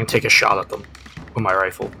 I can take a shot at them with my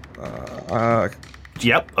rifle.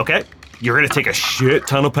 Yep, okay. You're going to take a shit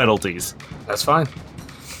ton of penalties. That's fine.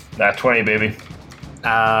 Nat 20, baby.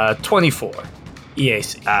 24.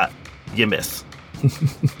 EAC. You miss.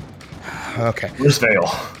 Okay. Where's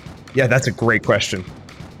Vale? Yeah, that's a great question.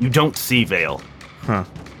 You don't see Vale. Huh.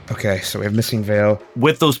 Okay, so we have missing veil.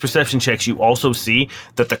 With those perception checks, you also see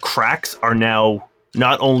that the cracks are now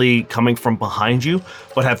not only coming from behind you,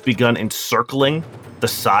 but have begun encircling the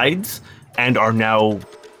sides and are now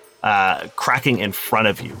cracking in front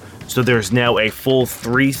of you. So there's now a full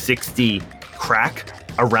 360 crack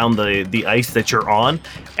around the ice that you're on,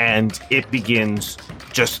 and it begins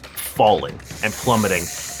just falling and plummeting.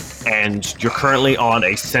 And you're currently on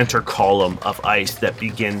a center column of ice that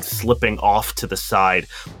begins slipping off to the side.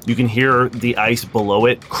 You can hear the ice below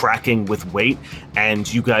it cracking with weight,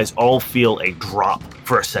 and you guys all feel a drop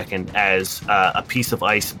for a second as a piece of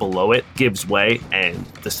ice below it gives way, and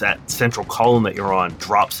that central column that you're on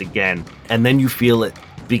drops again. And then you feel it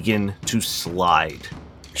begin to slide.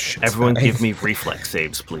 Everyone give me reflex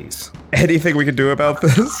saves, please. Anything we can do about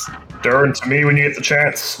this? Durin to me when you get the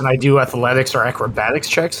chance. Can I do athletics or acrobatics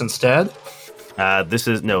checks instead? This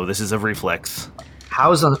is a reflex.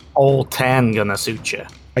 How's an old 10 gonna suit you?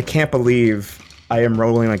 I can't believe I am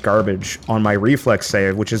rolling like garbage on my reflex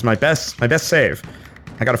save, which is my best save.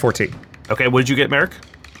 I got a 14. Okay, what did you get, Merrick?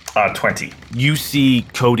 20. You see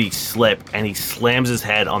Cody slip, and he slams his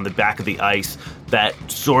head on the back of the ice that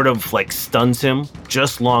sort of like stuns him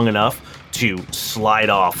just long enough to slide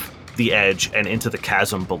off the edge and into the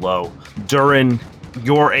chasm below. Durin,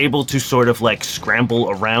 you're able to sort of like scramble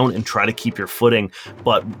around and try to keep your footing,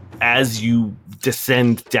 but as you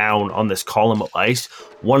descend down on this column of ice,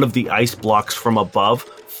 one of the ice blocks from above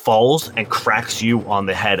falls and cracks you on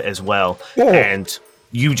the head as well. Whoa. And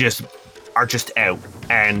you are just out.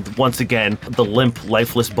 And once again, the limp,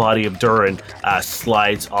 lifeless body of Durin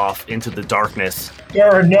slides off into the darkness.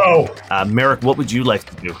 Durin, no! Merrick, what would you like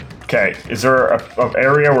to do? Okay, is there an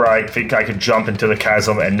area where I think I could jump into the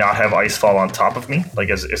chasm and not have ice fall on top of me? Like,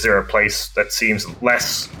 is there a place that seems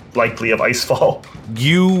less likely of ice fall?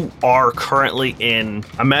 You are currently in,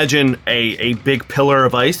 imagine a big pillar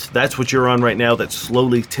of ice. That's what you're on right now, that's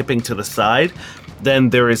slowly tipping to the side. Then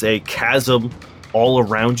there is a chasm all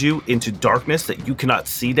around you into darkness that you cannot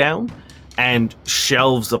see down, and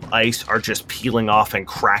shelves of ice are just peeling off and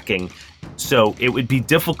cracking. So it would be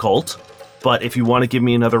difficult, but if you want to give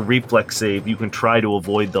me another reflex save, you can try to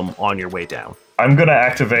avoid them on your way down. I'm going to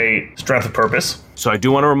activate Strength of Purpose. So I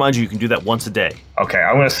do want to remind you can do that once a day. Okay,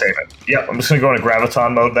 I'm going to save it. Yep, I'm just going to go into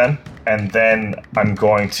Graviton mode then, and then I'm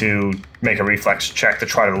going to make a reflex check to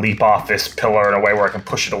try to leap off this pillar in a way where I can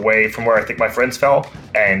push it away from where I think my friends fell,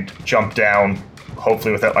 and jump down,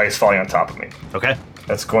 hopefully without ice falling on top of me. Okay.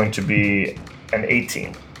 That's going to be an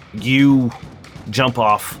 18. You jump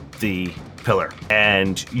off the pillar,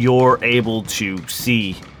 and you're able to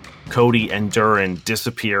see Cody and Durin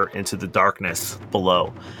disappear into the darkness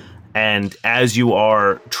below. And as you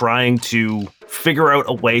are trying to figure out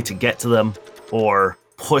a way to get to them or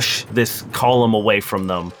push this column away from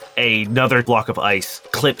them, another block of ice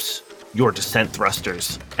clips your descent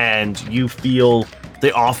thrusters, and you feel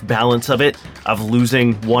the off balance of it, of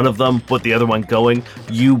losing one of them but the other one going.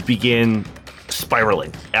 You begin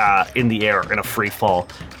spiraling in the air in a free fall,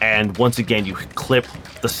 and once again you clip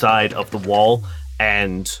the side of the wall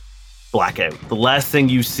and black out. The last thing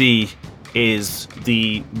you see is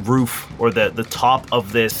the roof or the top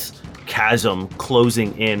of this chasm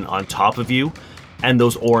closing in on top of you, and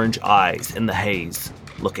those orange eyes in the haze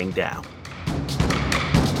looking down.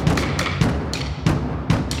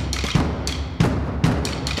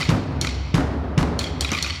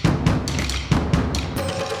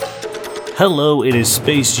 Hello, it is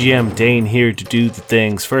Space GM Dane here to do the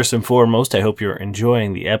things. First and foremost, I hope you're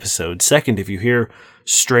enjoying the episode. Second, if you hear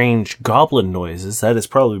strange goblin noises, that is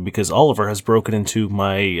probably because Oliver has broken into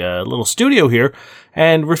my little studio here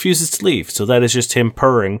and refuses to leave. So that is just him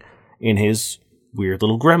purring in his weird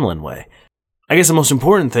little gremlin way. I guess the most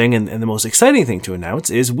important thing and the most exciting thing to announce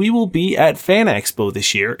is we will be at Fan Expo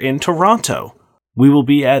this year in Toronto. We will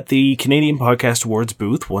be at the Canadian Podcast Awards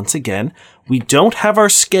booth once again. We don't have our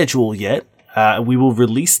schedule yet. We will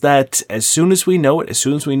release that as soon as we know it, as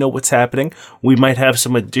soon as we know what's happening. We might have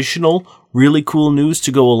some additional really cool news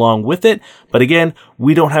to go along with it. But again,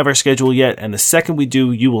 we don't have our schedule yet, and the second we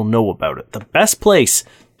do, you will know about it. The best place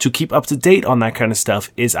to keep up to date on that kind of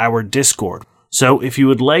stuff is our Discord. So if you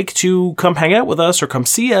would like to come hang out with us or come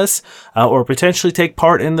see us or potentially take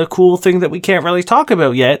part in the cool thing that we can't really talk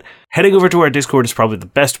about yet, heading over to our Discord is probably the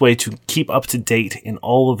best way to keep up to date in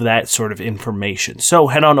all of that sort of information. So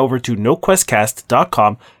head on over to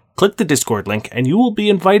noquestcast.com, click the Discord link, and you will be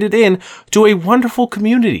invited in to a wonderful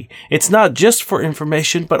community. It's not just for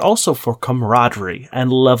information, but also for camaraderie and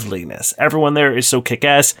loveliness. Everyone there is so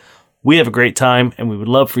kick-ass. We have a great time, and we would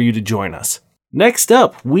love for you to join us. Next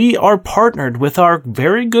up, we are partnered with our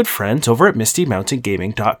very good friends over at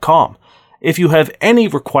MistyMountainGaming.com. If you have any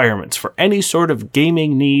requirements for any sort of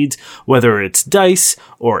gaming needs, whether it's dice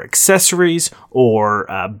or accessories or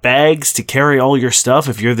bags to carry all your stuff,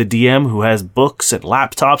 if you're the DM who has books and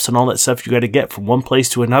laptops and all that stuff you got to get from one place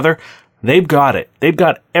to another, they've got it. They've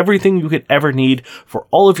got everything you could ever need for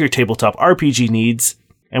all of your tabletop RPG needs.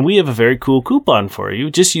 And we have a very cool coupon for you.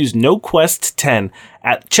 Just use NoQuest10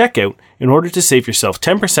 at checkout in order to save yourself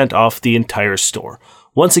 10% off the entire store.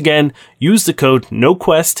 Once again, use the code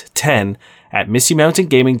NoQuest10 at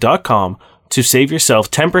MistyMountainGaming.com to save yourself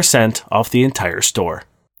 10% off the entire store.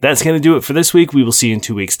 That's going to do it for this week. We will see you in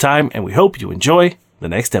 2 weeks' time, and we hope you enjoy the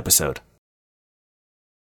next episode.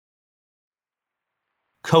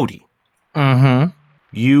 Cody. Mm-hmm.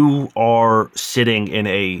 You are sitting in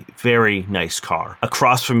a very nice car.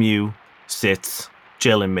 Across from you sits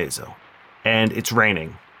Jalen Mezo, and it's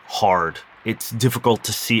raining hard. It's difficult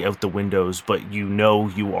to see out the windows, but you know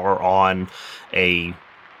you are on a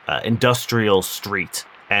industrial street,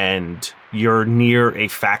 and you're near a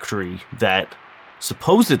factory that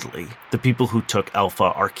supposedly the people who took Alpha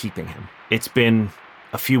are keeping him. It's been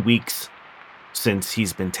a few weeks since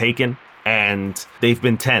he's been taken, and they've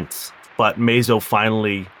been tense. But Mezo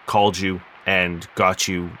finally called you and got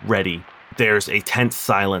you ready. There's a tense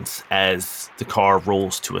silence as the car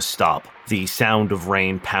rolls to a stop, the sound of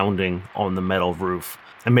rain pounding on the metal roof.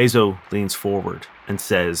 And Mezo leans forward and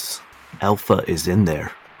says, "Alpha is in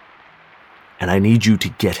there, and I need you to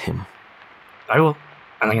get him." I will.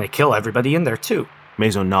 And I'm going to kill everybody in there, too.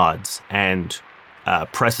 Mezo nods and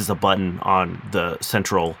presses a button on the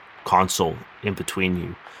central console in between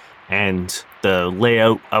you. And the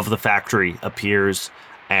layout of the factory appears,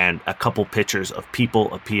 and a couple pictures of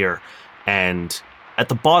people appear. And at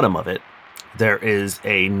the bottom of it, there is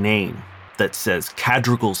a name that says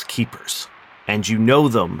Cadrigal's Keepers. And you know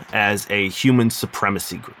them as a human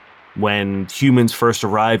supremacy group. When humans first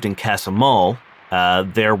arrived in Casamal,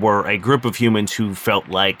 there were a group of humans who felt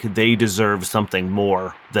like they deserved something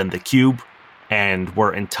more than the cube and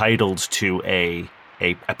were entitled to a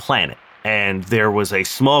planet. And there was a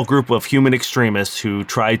small group of human extremists who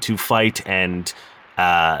tried to fight and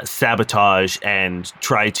sabotage and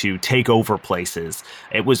try to take over places.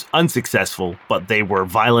 It was unsuccessful, but they were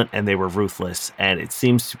violent and they were ruthless. And it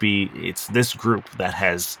seems to be it's this group that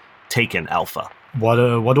has taken Alpha. What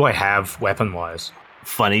do I have weapon-wise?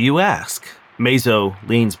 Funny you ask. Mezo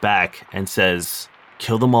leans back and says,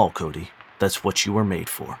 "Kill them all, Cody. That's what you were made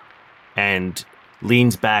for." And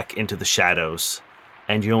leans back into the shadows.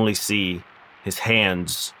 And you only see his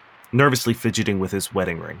hands nervously fidgeting with his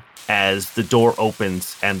wedding ring. As the door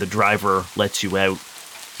opens and the driver lets you out,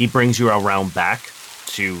 He brings you around back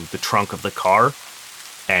to the trunk of the car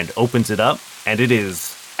and opens it up, and it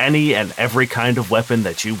is any and every kind of weapon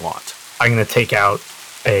that you want. I'm going to take out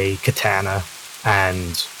a katana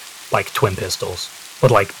and, like, twin pistols, but,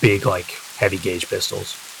 like, big, like, heavy gauge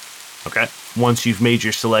pistols. Okay. Once you've made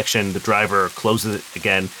your selection, the driver closes it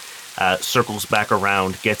again, circles back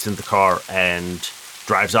around, gets in the car, and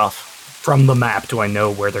drives off. From the map, do I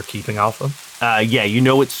know where they're keeping Alpha? Yeah, you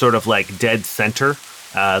know it's sort of like dead center.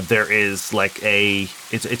 There is like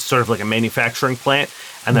it's sort of like a manufacturing plant,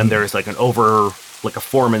 and then there is like a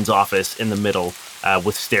foreman's office in the middle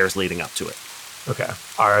with stairs leading up to it. Okay.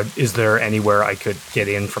 Is there anywhere I could get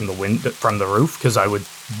in from the roof? Because I would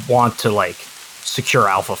want to, like, secure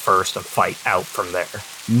Alpha first and fight out from there.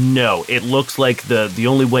 No, it looks like the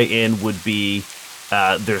only way in would be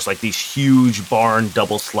there's like these huge barn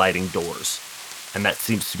double sliding doors, and that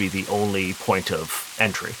seems to be the only point of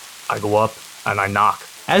entry. I go up and I knock.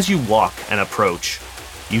 As you walk and approach,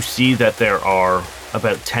 you see that there are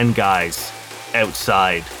about 10 guys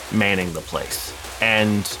outside manning the place.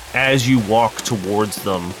 And as you walk towards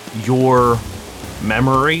them, your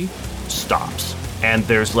memory stops. And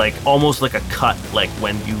there's like almost like a cut, like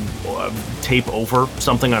when you tape over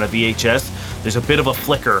something on a VHS, there's a bit of a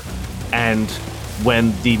flicker. And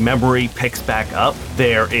when the memory picks back up,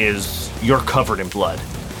 you're covered in blood.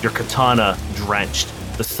 Your katana drenched.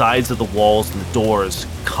 The sides of the walls and the doors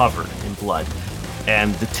covered in blood.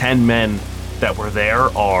 And the 10 men that were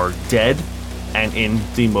there are dead and in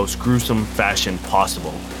the most gruesome fashion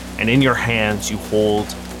possible. And in your hands, you hold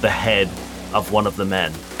the head of one of the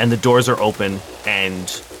men. And the doors are open,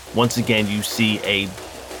 and once again, you see a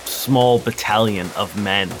small battalion of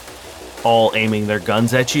men all aiming their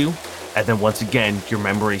guns at you. And then once again, your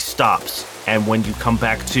memory stops. And when you come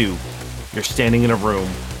back to, you're standing in a room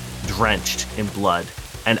drenched in blood,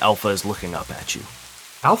 and Alpha is looking up at you.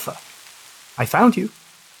 Alpha, I found you.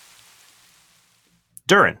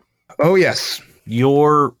 Durin. Oh, yes.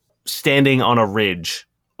 You're standing on a ridge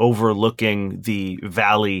overlooking the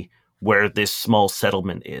valley where this small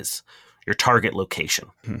settlement is, your target location.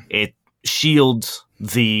 It shields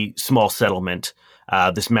the small settlement,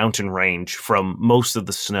 this mountain range, from most of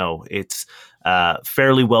the snow. It's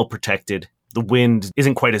fairly well protected. The wind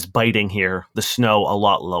isn't quite as biting here, the snow a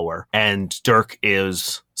lot lower, and Dirk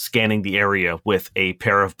is scanning the area with a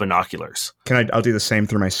pair of binoculars. I'll do the same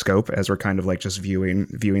through my scope as we're kind of like just viewing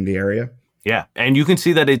the area. Yeah, and you can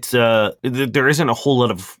see that it's there isn't a whole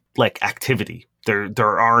lot of like activity.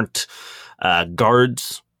 There aren't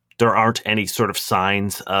guards. There aren't any sort of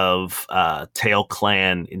signs of Tail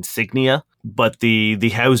Clan insignia, but the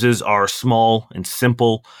houses are small and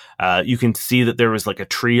simple. You can see that there was like a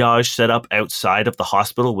triage set up outside of the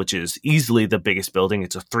hospital, which is easily the biggest building.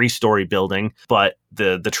 It's a 3-story building, but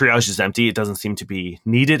the triage is empty. It doesn't seem to be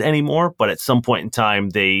needed anymore. But at some point in time,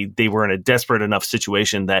 they were in a desperate enough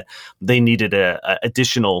situation that they needed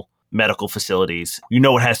additional medical facilities. You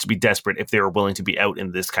know, it has to be desperate if they were willing to be out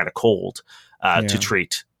in this kind of cold to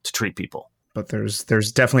treat people. But there's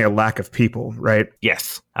definitely a lack of people, right?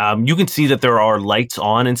 Yes. You can see that there are lights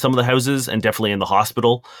on in some of the houses and definitely in the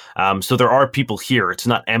hospital. So there are people here. It's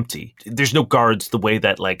not empty. There's no guards the way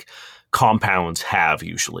that like compounds have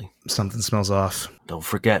usually. Something smells off. Don't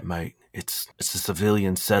forget, mate. It's a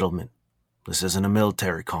civilian settlement. This isn't a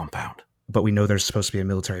military compound. But we know there's supposed to be a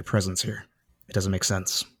military presence here. It doesn't make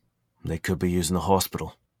sense. They could be using the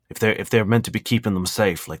hospital. If they're meant to be keeping them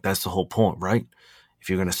safe, like that's the whole point, right? If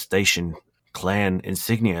you're going to station clan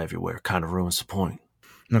insignia everywhere, kind of ruins the point.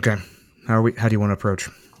 Okay. How do you want to approach?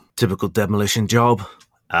 Typical demolition job.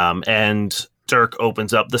 And Dirk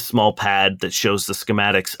opens up the small pad that shows the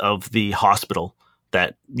schematics of the hospital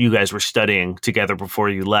that you guys were studying together before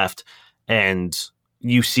you left. And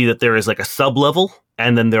you see that there is like a sub-level,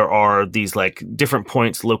 and then there are these like different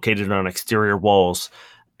points located on exterior walls.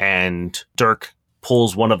 And Dirk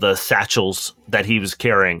pulls one of the satchels that he was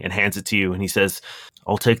carrying and hands it to you, and he says,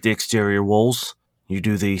 I'll take the exterior walls. You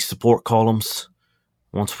do the support columns.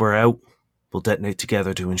 Once we're out, we'll detonate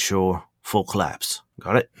together to ensure full collapse.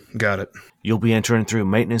 Got it? Got it. You'll be entering through a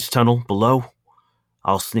maintenance tunnel below.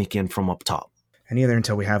 I'll sneak in from up top. Any other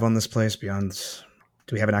intel we have on this place beyond...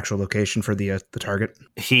 Do we have an actual location for the target?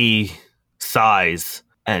 He sighs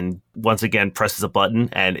and once again presses a button,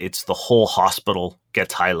 and it's the whole hospital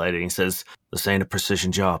gets highlighted. He says, this ain't a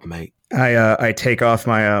precision job, mate. I take off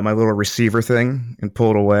my little receiver thing and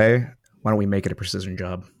pull it away. Why don't we make it a precision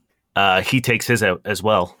job? He takes his out as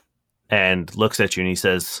well and looks at you and he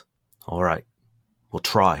says, all right, we'll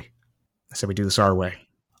try. I said we do this our way.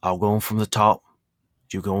 I'll go in from the top.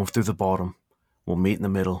 You go in through the bottom. We'll meet in the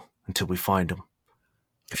middle until we find them.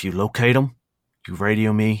 If you locate them, You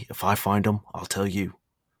radio me. If I find him, I'll tell you.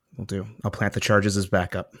 Will do. I'll plant the charges as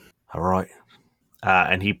backup. All right.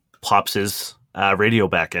 And he pops his radio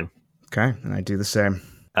back in. Okay, and I do the same.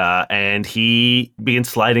 And he begins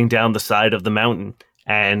sliding down the side of the mountain.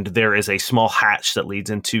 And there is a small hatch that leads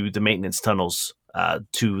into the maintenance tunnels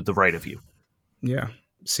to the right of you. Yeah.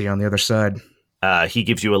 See you on the other side. He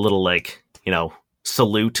gives you a little,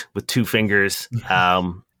 salute with 2 fingers.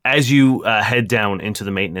 As you head down into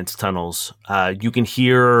the maintenance tunnels, you can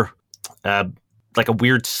hear like a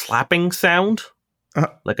weird slapping sound. I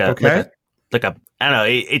don't know.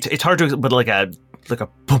 It's hard to, but like a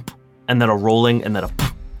poop, and then a rolling, and then a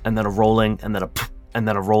poop, and then a rolling, and then a poop, and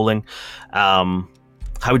then a rolling.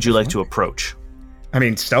 How would you like to approach? I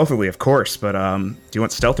mean, stealthily, of course, but do you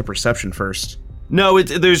want stealth or perception first? No,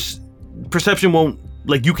 there's perception won't,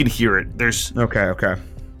 you can hear it. There's Okay.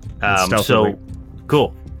 So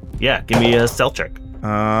cool. Yeah, give me a stealth check.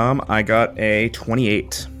 I got a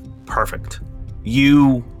 28. Perfect.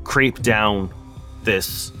 You creep down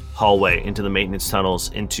this hallway into the maintenance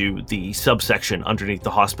tunnels into the subsection underneath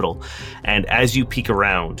the hospital, and as you peek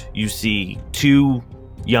around, you see 2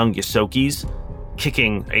 young Yosokis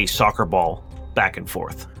kicking a soccer ball back and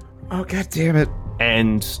forth. Oh, god damn it.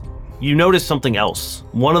 And you notice something else.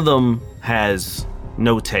 One of them has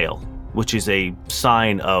no tail, which is a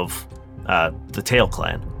sign of the Tail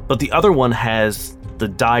Clan. But the other one has the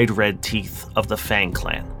dyed red teeth of the Fang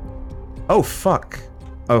Clan. Oh, fuck.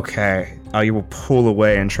 Okay. You will pull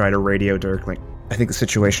away and try to radio Dirk. I think the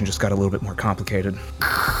situation just got a little bit more complicated.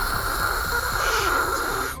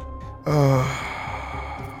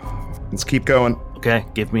 Let's keep going. Okay,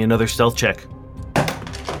 give me another stealth check.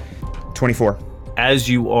 24. As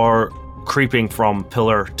you are creeping from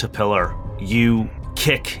pillar to pillar, you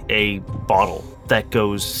kick a bottle that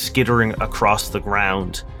goes skittering across the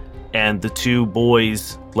ground, and the 2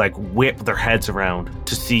 boys whip their heads around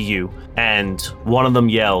to see you, and one of them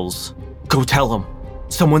yells, "Go tell him,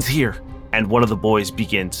 someone's here," and one of the boys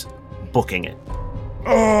begins booking it.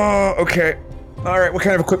 Oh, okay. All right, what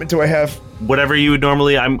kind of equipment do I have? Whatever you would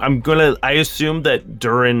normally, I assume that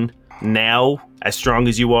Durin now, as strong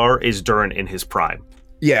as you are, is Durin in his prime.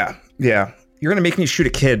 Yeah. You're gonna make me shoot a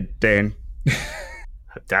kid, Dane.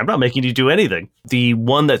 I'm not making you do anything. The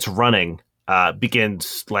one that's running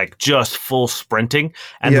begins just full sprinting,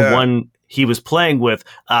 and the one he was playing with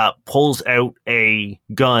pulls out a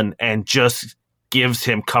gun and just gives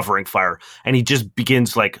him covering fire, and he just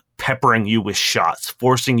begins peppering you with shots,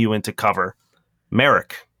 forcing you into cover.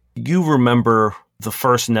 Merrick, you remember the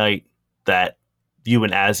first night that you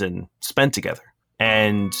and Azin spent together,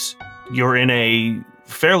 and you're in a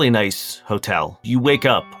fairly nice hotel. You wake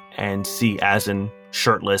up and see Azin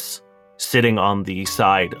shirtless, sitting on the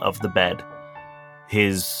side of the bed,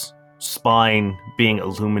 his spine being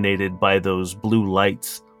illuminated by those blue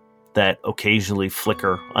lights that occasionally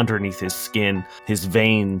flicker underneath his skin, his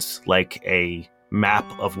veins like a map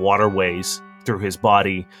of waterways through his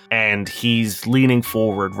body, and he's leaning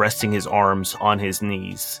forward, resting his arms on his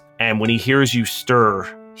knees. And when he hears you stir,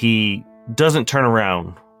 he doesn't turn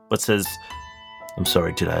around, but says, "I'm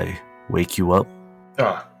sorry, did I wake you up?"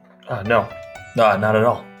 No, not at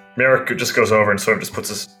all. Merrick just goes over and sort of just puts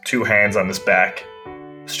his 2 hands on his back,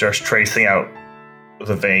 starts tracing out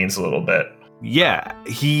the veins a little bit. Yeah,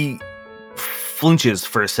 he flinches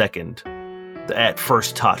for a second at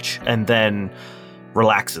first touch, and then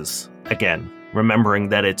relaxes again, remembering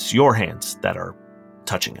that it's your hands that are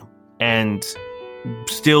touching him. And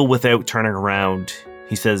still without turning around,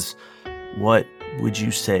 he says, "What would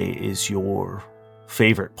you say is your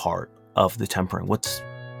favorite part of the tempering? What's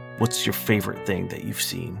your favorite thing that you've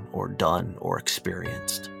seen or done or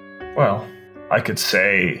experienced?" Well, I could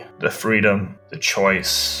say the freedom, the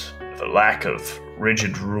choice, the lack of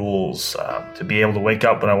rigid rules, to be able to wake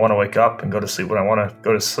up when I want to wake up and go to sleep when I want to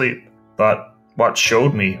go to sleep. But what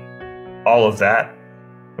showed me all of that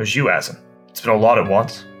was you, Azin. It's been a lot at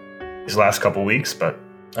once these last couple weeks, but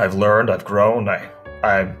I've learned, I've grown,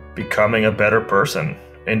 I'm becoming a better person,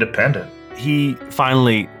 independent. He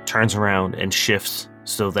finally turns around and shifts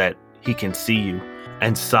so that he can see you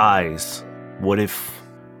and sighs. What if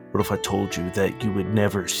I told you that you would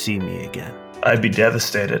never see me again? I'd be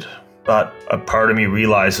devastated, but a part of me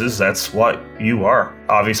realizes that's what you are.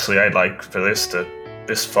 Obviously, I'd like for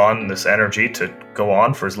this fun, this energy to go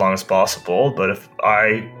on for as long as possible, but if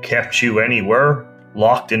I kept you anywhere,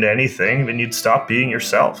 locked into anything, then you'd stop being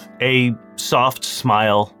yourself. A soft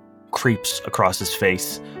smile creeps across his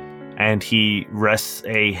face, and he rests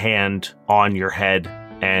a hand on your head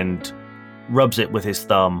and rubs it with his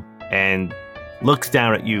thumb and looks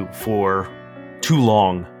down at you for too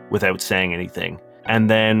long without saying anything. and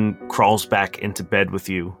then crawls back into bed with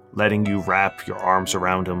you, letting you wrap your arms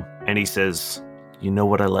around him. And he says, "You know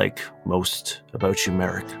what I like most about you,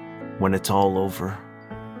 Merrick? When it's all over,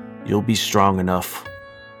 you'll be strong enough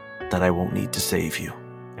that I won't need to save you."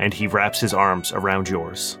 And he wraps his arms around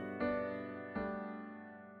yours.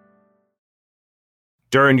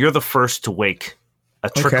 Durin, you're the first to wake. A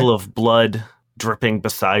trickle of blood dripping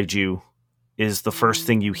beside you is the first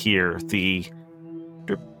thing you hear. The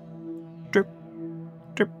drip, drip,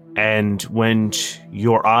 drip. And when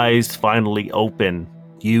your eyes finally open,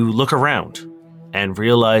 you look around and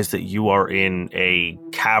realize that you are in a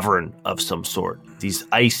cavern of some sort. These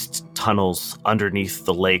iced tunnels underneath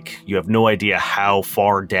the lake. You have no idea how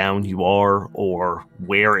far down you are or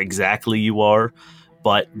where exactly you are,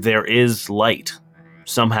 but there is light.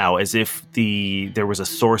 Somehow, as if there was a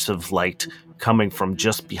source of light coming from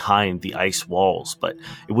just behind the ice walls, but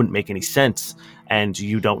it wouldn't make any sense, and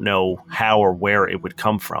you don't know how or where it would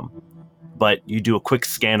come from. But you do a quick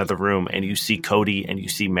scan of the room, and you see Cody and you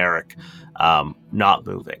see Merrick not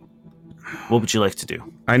moving. What would you like to do?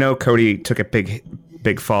 I know Cody took a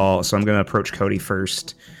big fall, so I'm going to approach Cody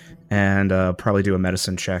first and probably do a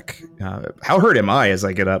medicine check. How hurt am I as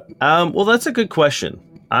I get up? Well, that's a good question.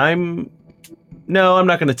 No, I'm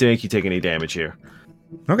not going to make you take any damage here.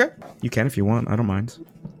 Okay. You can if you want. I don't mind.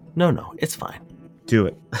 No, it's fine. Do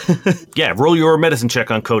it. Yeah, roll your medicine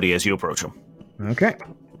check on Cody as you approach him. Okay.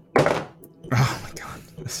 Oh, my God.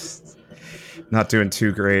 Not doing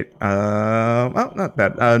too great. Well, not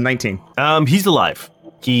bad. 19. He's alive.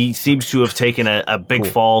 He seems to have taken a big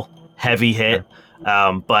fall, heavy hit,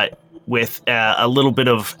 but with a little bit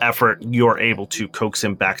of effort, you're able to coax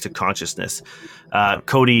him back to consciousness.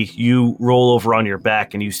 Cody, you roll over on your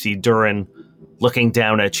back and you see Durin looking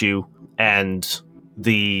down at you, and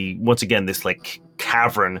once again, this like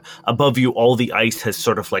cavern above you, all the ice has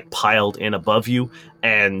sort of like piled in above you,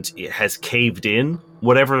 and it has caved in,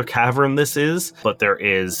 whatever cavern this is, but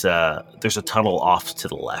there's a tunnel off to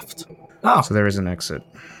the left. Oh. So there is an exit.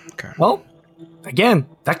 Okay. Well, again,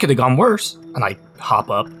 that could have gone worse. And I hop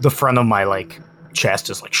up. The front of my chest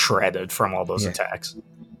is shredded from all those attacks.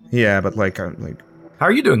 Yeah, but how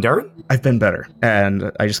are you doing, Durin? I've been better,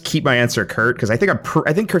 and I just keep my answer curt because I think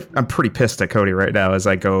I'm pretty pissed at Cody right now as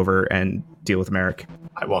I go over and deal with Merrick.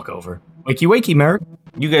 I walk over. Wakey, Merrick.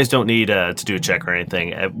 You guys don't need to do a check or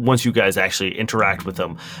anything. Once you guys actually interact with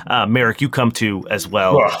them, Merrick, you come to as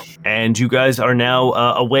well, and you guys are now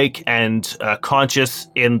awake and conscious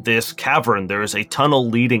in this cavern. There is a tunnel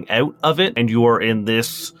leading out of it, and you are in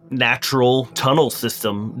this natural tunnel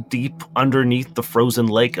system deep underneath the frozen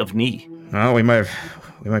lake of Ni. Oh, we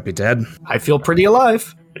might be dead. I feel pretty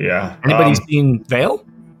alive. Yeah. Anybody seen Vale?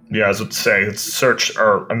 Yeah, I was about to say, let's search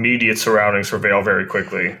our immediate surroundings for Vale very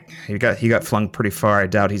quickly. He got flung pretty far. I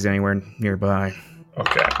doubt he's anywhere nearby.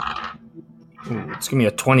 Okay. Let's give me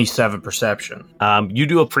a 27 perception. You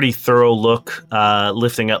do a pretty thorough look,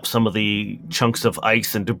 lifting up some of the chunks of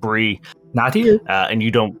ice and debris. Not here. And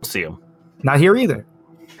you don't see him. Not here either.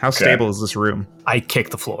 How stable is this room? I kick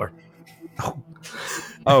the floor. Oh.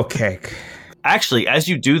 Okay. Actually, as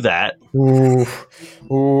you do that... Ooh,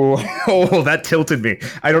 that tilted me.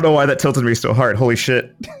 I don't know why that tilted me so hard. Holy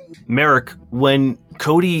shit. Merrick, when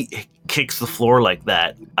Cody kicks the floor like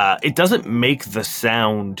that, it doesn't make the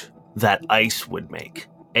sound that ice would make.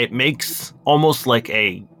 It makes almost like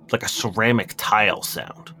a ceramic tile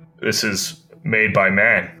sound. This is made by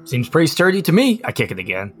man. Seems pretty sturdy to me. I kick it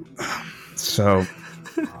again. So...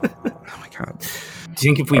 oh my God. Do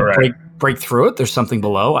you think if we break through it, there's something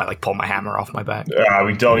below? I pull my hammer off my back.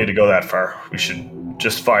 We don't need to go that far. We should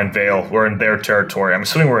just find Vale. We're in their territory. I'm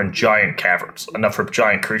assuming we're in giant caverns, enough for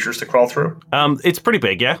giant creatures to crawl through. It's pretty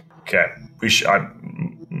big, yeah. Okay.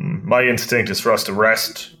 My instinct is for us to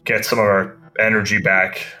rest, get some of our energy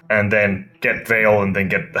back, and then get Vale, and then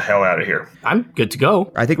get the hell out of here. I'm good to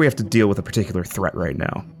go. I think we have to deal with a particular threat right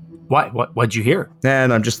now. Why? What'd you hear?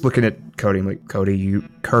 And I'm just looking at Cody. I'm like, Cody, you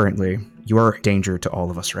are a danger to all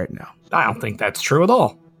of us right now. I don't think that's true at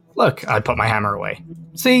all. Look, I put my hammer away.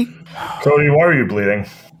 See? Cody, why are you bleeding?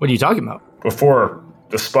 What are you talking about? Before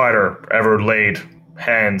the spider ever laid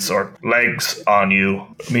hands or legs on you,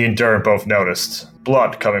 me and Durin both noticed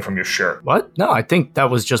blood coming from your shirt. What? No, I think that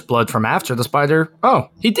was just blood from after the spider. Oh,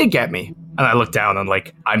 he did get me. And I look down and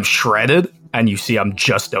I'm shredded, and you see I'm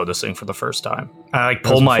just noticing for the first time. I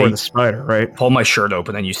pull the spider, right? Pull my shirt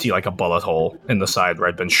open, and you see a bullet hole in the side where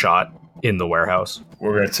I'd been shot in the warehouse.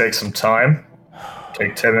 We're going to take some time,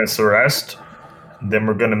 take 10 minutes to rest, then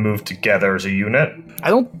we're going to move together as a unit. I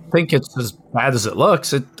don't think it's as bad as it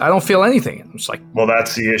looks. I don't feel anything. I'm just like Well,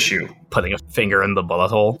 that's the issue. putting a finger in the bullet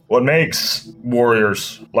hole. What makes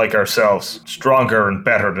warriors like ourselves stronger and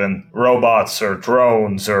better than robots or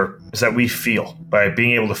drones is that we feel. By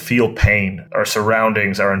being able to feel pain, our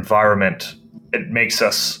surroundings, our environment, it makes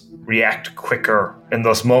us react quicker. In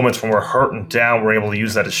those moments when we're hurt and down, we're able to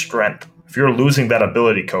use that as strength. If you're losing that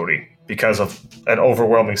ability, Cody, because of an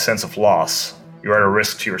overwhelming sense of loss, you're at a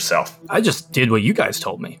risk to yourself. I just did what you guys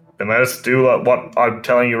told me. Then let us do what I'm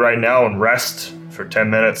telling you right now and rest for 10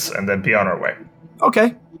 minutes and then be on our way.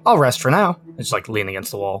 Okay, I'll rest for now. It's like leaning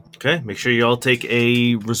against the wall. Okay, make sure you all take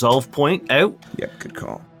a resolve point out. Yep, good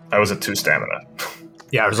call. I was at 2 stamina.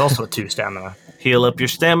 Yeah, there's also a 2 stamina. Heal up your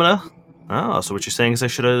stamina. Oh, so what you're saying is I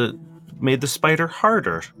should have made the spider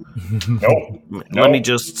harder. No. Let me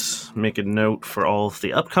just make a note for all of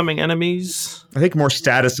the upcoming enemies. I think more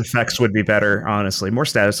status effects would be better, honestly. More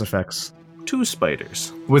status effects. 2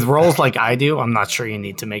 spiders. With rolls like I do, I'm not sure you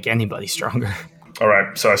need to make anybody stronger. All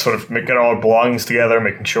right, so I sort of get all our belongings together,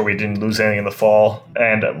 making sure we didn't lose anything in the fall.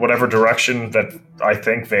 And whatever direction that I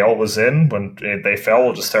think Vale was in when they fell,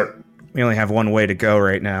 we'll just start. We only have one way to go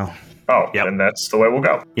right now. Oh, Yep. and that's the way we'll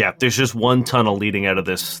go. Yeah, there's just one tunnel leading out of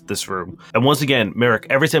this room. And once again, Merrick,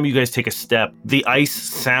 every time you guys take a step, the ice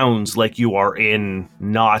sounds like you are in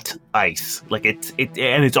not ice. Like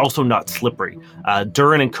and it's also not slippery.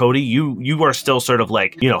 Durin and Cody, you are still sort of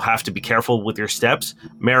like, have to be careful with your steps.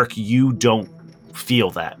 Merrick, you don't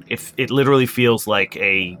feel that. If it literally feels like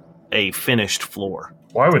a finished floor.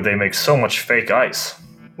 Why would they make so much fake ice?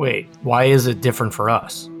 Wait, why is it different for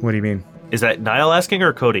us? What do you mean? Is that Niall asking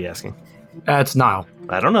or Cody asking? It's Niall.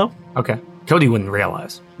 I don't know. Okay. Cody wouldn't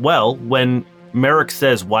realize. Well, when Merrick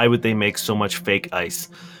says, why would they make so much fake ice?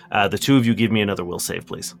 The two of you give me another will save,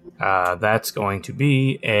 please. That's going to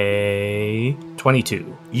be a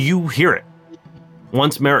 22. You hear it.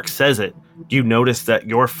 Once Merrick says it, you notice that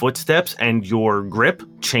your footsteps and your grip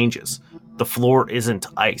changes. The floor isn't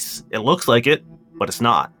ice. It looks like it, but it's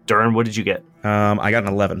not. Durin, what did you get? I got an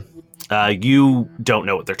 11. You don't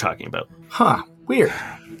know what they're talking about. Huh, weird.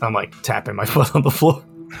 I'm like tapping my foot on the floor.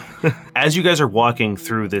 As you guys are walking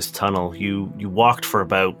through this tunnel, you walked for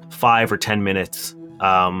about 5 or 10 minutes,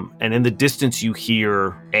 and in the distance you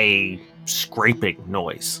hear a scraping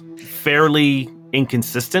noise. Fairly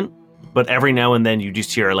inconsistent, but every now and then you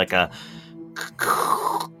just hear like a...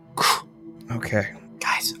 Okay.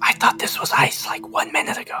 Guys, I thought this was ice like 1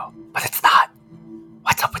 minute ago, but it's not.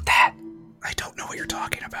 What's up with that? I don't know what you're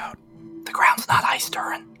talking about. The ground's not ice,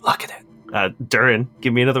 Durin. Look at it. Durin,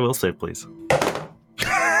 give me another will save, please.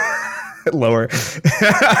 Lower.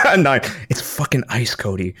 9. It's fucking ice,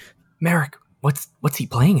 Cody. Merrick, what's he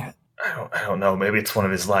playing at? I don't know. Maybe it's one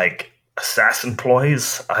of his, assassin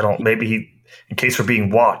ploys. Maybe he, in case we're being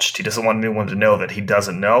watched, he doesn't want anyone to know that he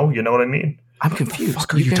doesn't know. You know what I mean? I'm confused. What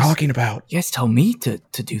the fuck are you talking about? You guys tell me to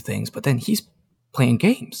do things, but then he's playing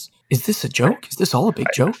games. Is this a joke? Is this all a big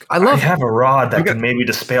joke? I have a rod that can maybe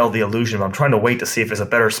dispel the illusion, but I'm trying to wait to see if there's a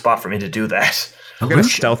better spot for me to do that. I'm going to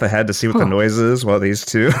stealth ahead to see what the noise is while these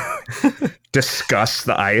two discuss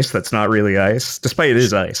the ice that's not really ice, despite it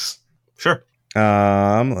is ice. Sure.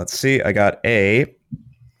 Let's see. I got a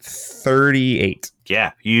 38.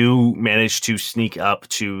 Yeah, you managed to sneak up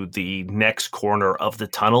to the next corner of the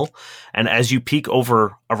tunnel, and as you peek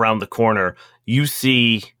over around the corner, you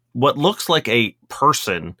see what looks like a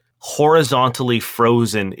person horizontally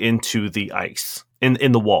frozen into the ice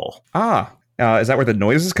in the wall. Is that where the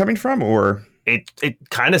noise is coming from, or? It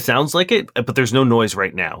kind of sounds like it, but there's no noise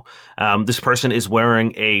right now. This person is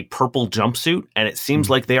wearing a purple jumpsuit, and it seems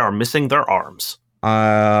like they are missing their arms.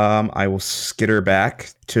 I will skitter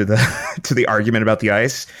back to the argument about the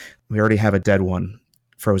ice. We already have a dead one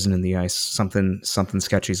frozen in the ice. Something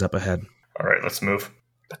sketchy's up ahead. All right, let's move.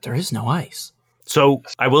 But there is no ice. So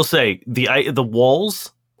I will say the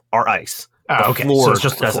walls are ice. The floor so it's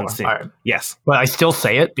just the doesn't floor. seem. All right. Yes, But I still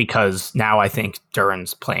say it because now I think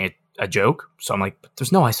Durin's playing a joke. So I'm like, but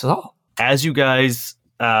there's no ice at all. as you guys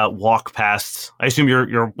walk past, I assume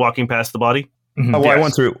you're walking past the body. Mm-hmm. Well, Yes. I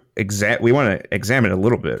want to we want to examine it a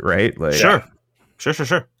little bit, right? Like, Sure.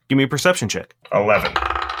 Give me a perception check. 11.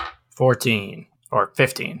 14 or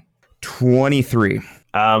 15. 23.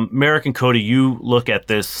 Merrick and Cody, you look at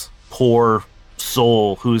this poor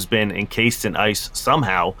soul who's been encased in ice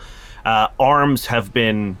somehow. Arms have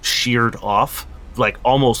been sheared off, like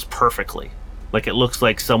almost perfectly. Like it looks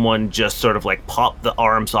like someone just sort of like popped the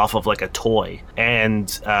arms off of like a toy. And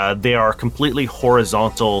they are completely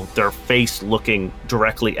horizontal, their face looking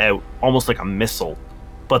directly out, almost like a missile.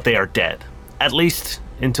 But they are dead. At least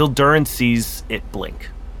until Durin sees it blink.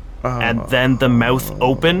 and then the mouth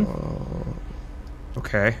open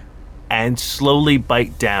Okay. and slowly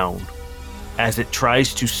bite down as it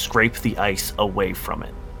tries to scrape the ice away from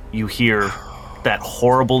it. You hear that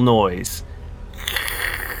horrible noise.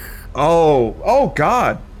 Oh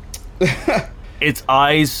God. Its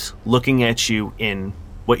eyes looking at you in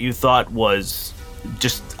what you thought was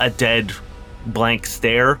just a dead blank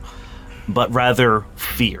stare, but rather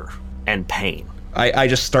fear and pain. I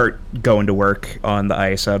just start going to work on the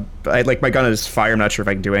ice. I like, my gun is fire. I'm not sure if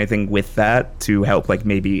I can do anything with that to help, like,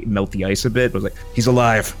 maybe melt the ice a bit. But I was like, he's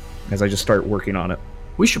alive, as I just start working on it.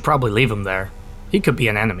 We should probably leave him there. He could be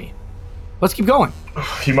an enemy. Let's keep going.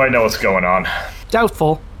 He might know what's going on.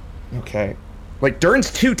 Doubtful. Okay. Like,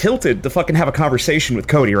 Dern's too tilted to fucking have a conversation with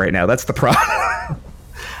Cody right now. That's the problem.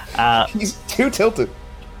 He's too tilted.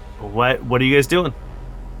 What are you guys doing?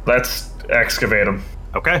 Let's excavate him.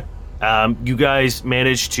 Okay. You guys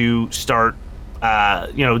managed to start,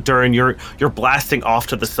 Durin, you're blasting off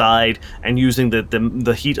to the side and using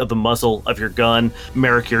the heat of the muzzle of your gun.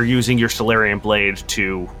 Merrick, you're using your Solarian blade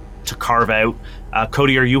to carve out.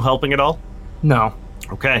 Cody, are you helping at all? No.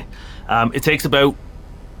 Okay. It takes about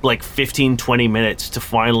like 15-20 minutes to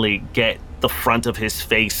finally get the front of his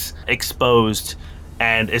face exposed,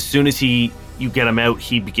 and as soon as you get him out,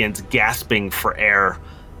 he begins gasping for air,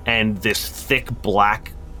 and this thick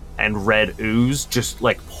black and red ooze just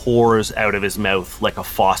like pours out of his mouth like a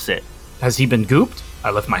faucet. Has he been gooped?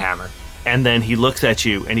 I lift my hammer. And then he looks at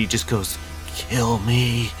you and he just goes, "Kill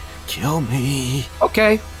me, kill me."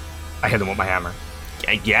 Okay. I hit him with my hammer.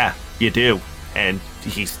 Yeah, you do. And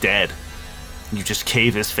he's dead. You just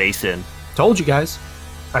cave his face in. Told you guys.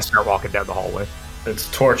 I start walking down the hallway. It's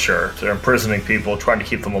torture. They're imprisoning people, trying to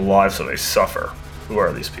keep them alive so they suffer. Who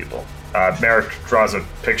are these people? Merrick draws a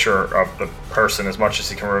picture of the person as much as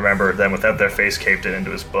he can remember, then without their face caved in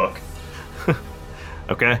into his book.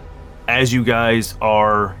 Okay. As you guys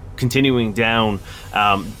are continuing down,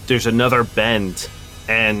 there's another bend,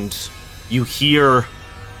 and you hear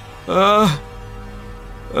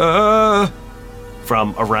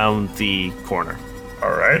from around the corner.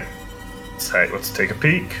 All right. Let's take a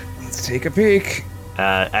peek. Let's take a peek.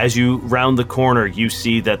 As you round the corner, you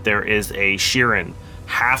see that there is a Sheeran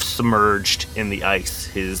half submerged in the ice.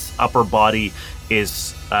 His upper body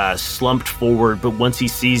is slumped forward, but once he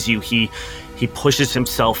sees you, he pushes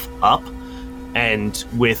himself up, and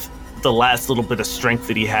with the last little bit of strength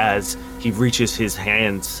that he has, he reaches his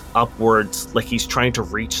hands upwards like he's trying to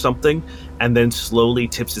reach something, and then slowly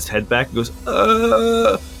tips his head back and goes,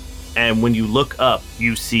 and when you look up,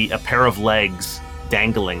 you see a pair of legs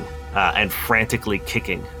dangling and frantically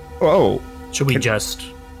kicking. Oh. Should we just...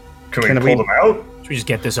 Can we pull them out? Should we just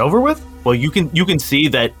get this over with? Well, you can see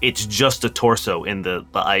that it's just a torso in the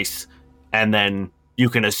ice, and then you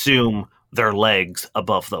can assume they're legs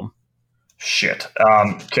above them. Shit.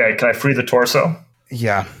 Okay, can I free the torso?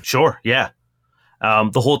 Yeah. Sure, yeah.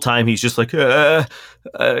 The whole time he's just like, yeah.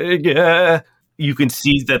 You can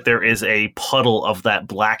see that there is a puddle of that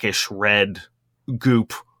blackish red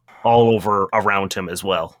goop all over around him as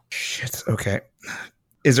well. Shit, okay.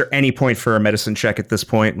 Is there any point for a medicine check at this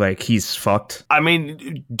point? Like, he's fucked? I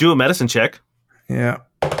mean, do a medicine check. Yeah.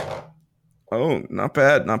 Oh, not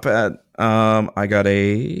bad, not bad. I got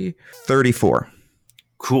a 34.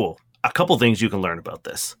 Cool. A couple things you can learn about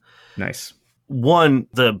this. Nice. One,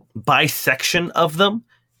 the bisection of them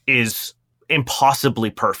is impossibly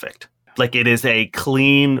perfect. Like, it is a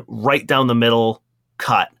clean, right down the middle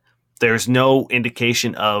cut. There's no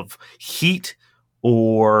indication of heat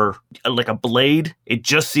or like a blade. It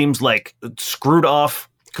just seems like screwed off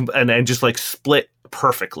and just like split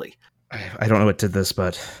perfectly. I don't know what did this,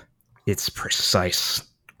 but it's precise.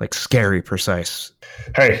 Like, scary precise.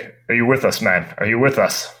 Hey, are you with us, man? Are you with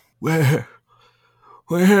us? Where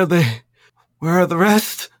are they? Where are the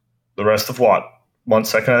rest? The rest of what? 1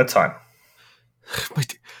 second at a time. My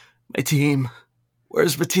team.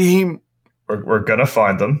 Where's my team? We're gonna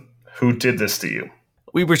find them. Who did this to you?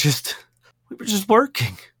 We were just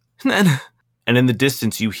working. And in the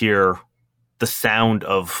distance you hear the sound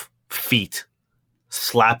of feet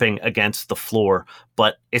slapping against the floor,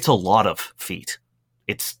 but it's a lot of feet.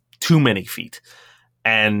 It's too many feet.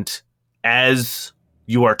 And as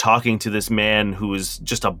you are talking to this man who is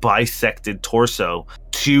just a bisected torso,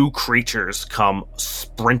 two creatures come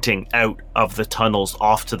sprinting out of the tunnels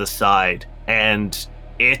off to the side, and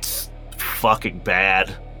it's fucking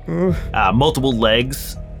bad. Multiple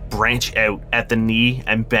legs branch out at the knee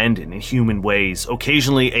and bend in inhuman ways.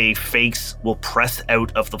 Occasionally, a face will press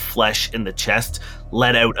out of the flesh in the chest,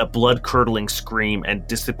 let out a blood-curdling scream, and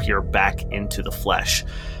disappear back into the flesh.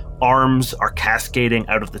 Arms are cascading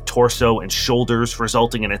out of the torso and shoulders,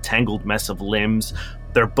 resulting in a tangled mess of limbs,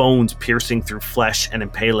 their bones piercing through flesh and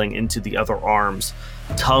impaling into the other arms.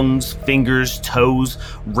 Tongues, fingers, toes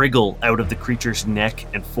wriggle out of the creature's neck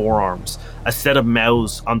and forearms. A set of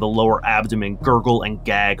mouths on the lower abdomen gurgle and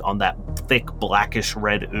gag on that thick blackish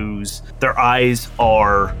red ooze. Their eyes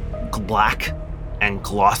are black and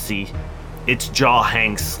glossy. Its jaw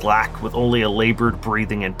hangs slack with only a labored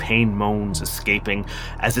breathing and pain moans escaping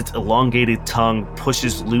as its elongated tongue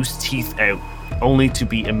pushes loose teeth out, only to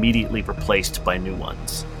be immediately replaced by new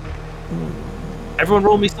ones. Everyone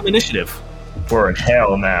roll me some initiative. We're in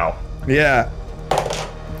hell now. Yeah.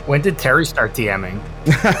 When did Terry start DMing?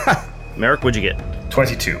 Merrick, what'd you get?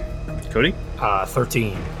 22. Cody?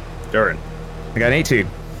 13. Durin? I got an 18.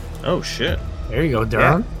 Oh, shit. There you go,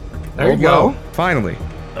 Durham. Yeah. There you go. Finally.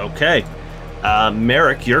 Okay.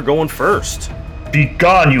 Merrick, you're going first. Be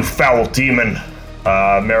gone, you foul demon.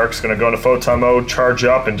 Merrick's gonna go into photon mode, charge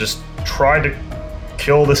up, and just try to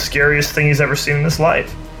kill the scariest thing he's ever seen in his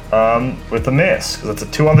life. With a miss, because it's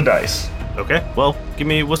a 2 on the dice. Okay, well, give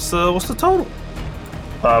me, what's the total?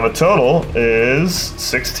 The total is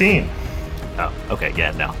 16. Oh, okay,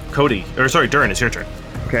 yeah, no. Durin, it's your turn.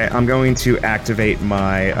 Okay, I'm going to activate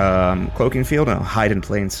my cloaking field and I'll hide in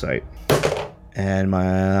plain sight. And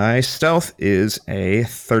my stealth is a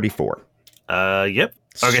 34. Yep.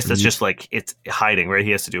 I guess that's just like, it's hiding, right?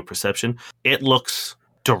 He has to do a perception. It looks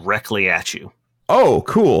directly at you. Oh,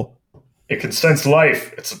 cool. It can sense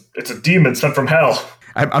life. It's a demon sent from hell.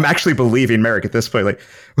 I'm actually believing Merrick at this point. Like,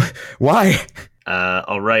 why?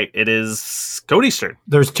 All right, it is Cody's turn.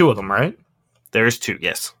 There's 2 of them, right? There's 2,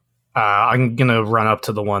 yes. I'm going to run up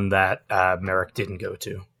to the one that Merrick didn't go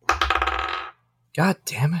to. God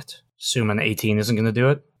damn it. Assuming 18 isn't going to do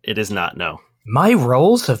it? It is not, no. My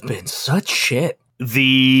rolls have been such shit.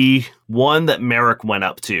 The one that Merrick went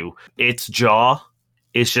up to, its jaw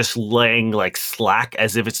is just laying like slack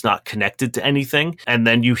as if it's not connected to anything. And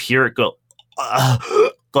then you hear it go,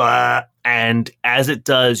 and as it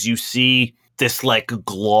does, you see this like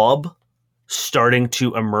glob starting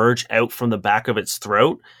to emerge out from the back of its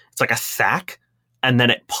throat. It's like a sack, and then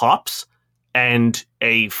it pops, and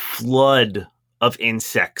a flood of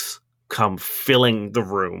insects come filling the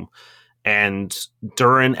room. And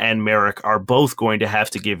Durin and Merrick are both going to have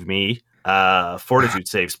to give me fortitude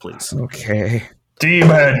saves, please. Okay.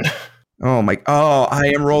 Demon! Oh,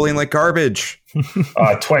 I am rolling like garbage.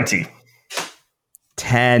 20.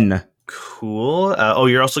 10. Cool.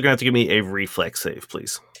 You're also going to have to give me a reflex save,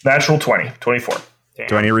 please. Natural 20. 24. Damn.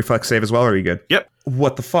 Do I need a reflex save as well, or are you good? Yep.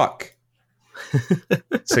 What the fuck?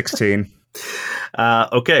 16.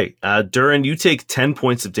 Okay. Durin, you take 10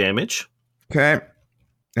 points of damage. Okay.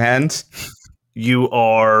 And? You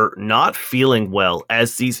are not feeling well.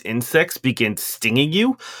 As these insects begin stinging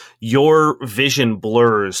you, your vision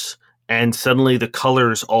blurs, and suddenly the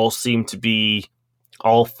colors all seem to be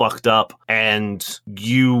all fucked up, and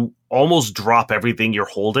you almost drop everything you're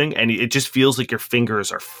holding, and it just feels like your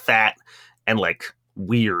fingers are fat and like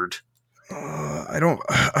weird. I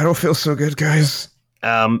don't feel so good, guys.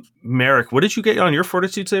 Merrick, what did you get on your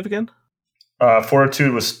fortitude save again?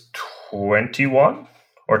 Fortitude was 21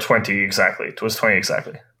 or 20 exactly. It was 20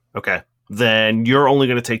 exactly. Okay. Then you're only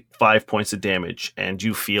going to take 5 points of damage, and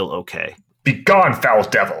you feel okay. Be gone, foul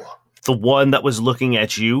devil! The one that was looking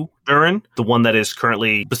at you, Durin, the one that is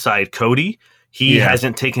currently beside Cody, he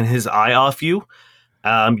hasn't taken his eye off you.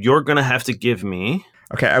 You're going to have to give me...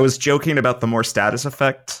 Okay, I was joking about the more status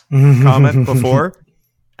effect comment before.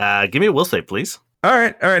 Give me a will save, please. All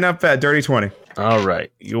right, not bad. Dirty 20. All right,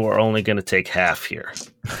 you are only going to take half here.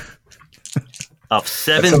 Of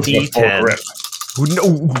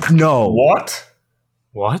 7d10. No.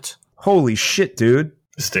 What? Holy shit, dude.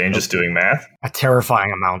 Is Dane just doing math? A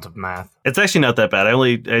terrifying amount of math. It's actually not that bad.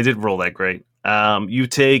 I did roll that great. You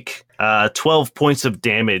take 12 points of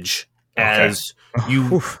damage as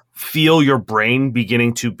you feel your brain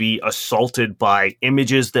beginning to be assaulted by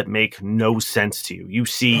images that make no sense to you. You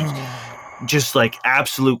see just like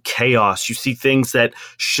absolute chaos. You see things that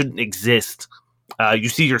shouldn't exist. You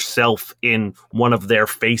see yourself in one of their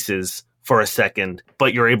faces for a second,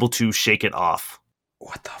 but you're able to shake it off.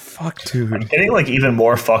 What the fuck, dude? I'm getting like even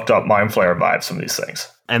more fucked up Mind Flayer vibes from these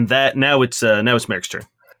things. And that now it's Merrick's turn.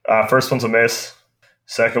 First one's a miss.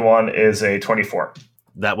 Second one is a 24.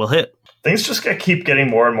 That will hit. Things just keep getting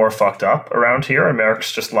more and more fucked up around here, and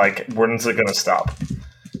Merrick's just like, when's it gonna stop?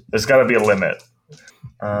 There's got to be a limit.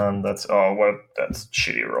 That's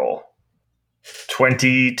shitty roll.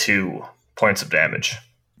 22 points of damage.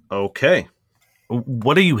 Okay.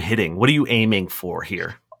 What are you hitting? What are you aiming for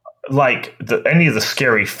here? like any of the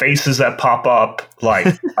scary faces that pop up. Like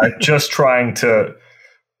I'm just trying to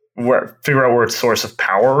figure out where its source of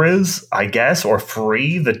power is, I guess, or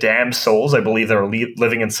free the damned souls. I believe they're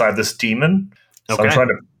living inside this demon. So I'm trying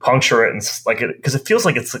to puncture it and because it feels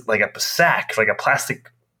like it's like a sack, like a plastic,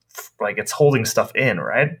 like it's holding stuff in,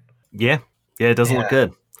 right? Yeah, it doesn't look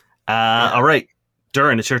good. All right,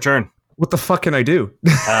 Durin, it's your turn. What the fuck can I do?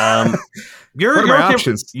 You're what are my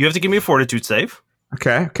options? You have to give me a fortitude save.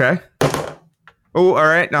 Okay. Oh, all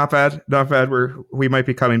right. Not bad. We might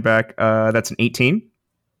be coming back. That's an 18.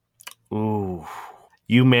 Ooh,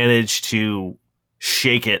 you managed to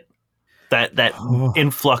shake it. That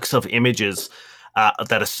influx of images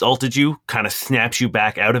that assaulted you kind of snaps you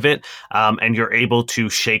back out of it, and you're able to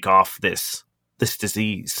shake off this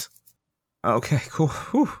disease. Okay, cool.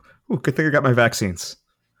 Ooh, good thing I got my vaccines.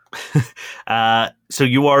 So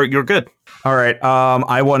you're good. All right.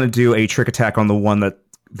 I want to do a trick attack on the one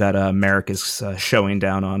that Merrick is showing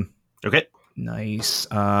down on. Okay. Nice.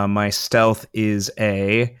 My stealth is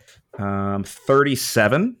a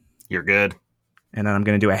 37. You're good. And then I'm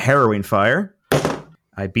going to do a harrowing fire.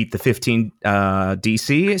 I beat the 15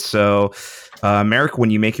 DC. So, Merrick, when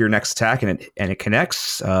you make your next attack and it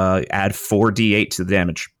connects, add 4d8 to the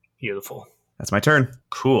damage. Beautiful. That's my turn.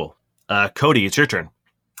 Cool. Cody, it's your turn.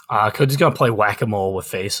 Cody's going to play whack-a-mole with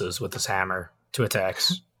faces with his hammer. 2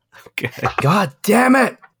 attacks. Okay. God damn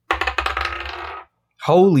it!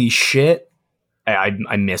 Holy shit.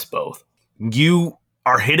 I miss both. You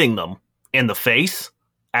are hitting them in the face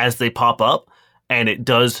as they pop up, and it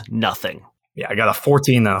does nothing. Yeah, I got a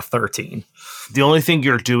 14 and a 13. The only thing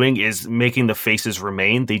you're doing is making the faces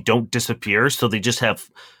remain. They don't disappear, so they just have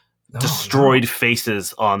destroyed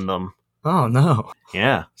faces on them. Oh, no.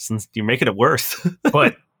 Yeah, since you're making it worse.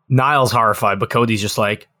 But Niall's horrified, but Cody's just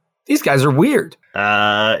like, these guys are weird.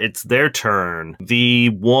 It's their turn. The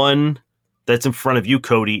one that's in front of you,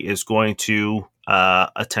 Cody, is going to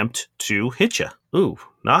attempt to hit you. Ooh,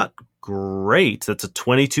 not great. That's a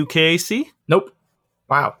 22 KAC? Nope.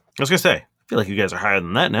 Wow. I was going to say, I feel like you guys are higher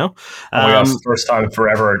than that now. Oh my gosh, first time in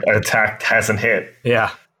forever an attack hasn't hit.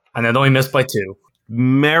 Yeah, and it only missed by 2.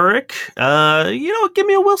 Merrick, give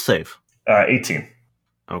me a will save. 18.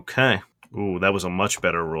 Okay. Ooh, that was a much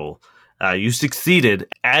better roll. You succeeded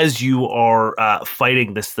as you are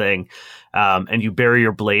fighting this thing, and you bury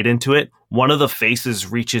your blade into it. One of the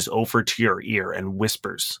faces reaches over to your ear and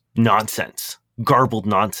whispers nonsense, garbled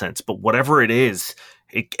nonsense. But whatever it is,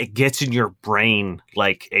 it gets in your brain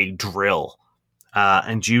like a drill,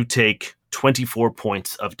 and you take 24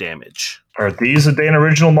 points of damage. Are these a Dane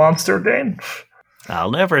original monster, Dane?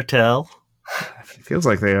 I'll never tell. Feels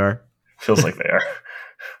like they are. Feels like they are.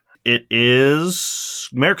 It is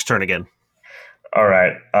Merrick's turn again. All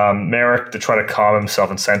right. Merrick, to try to calm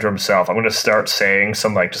himself and center himself, I'm going to start saying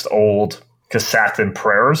some just old Kasathan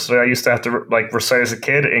prayers that I used to have to recite as a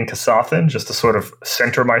kid in Kasathan, just to sort of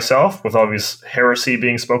center myself with all these heresy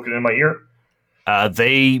being spoken in my ear.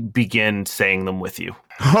 They begin saying them with you.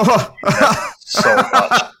 So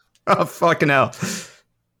much. Oh, fucking hell.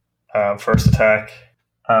 First attack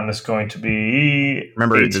is going to be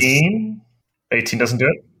 18. 18 doesn't do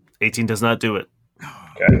it? 18 does not do it.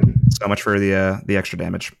 Okay. So much for the extra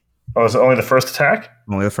damage. Oh, is it only the first attack?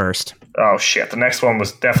 Only the first. Oh, shit. The next one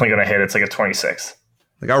was definitely going to hit. It's like a 26.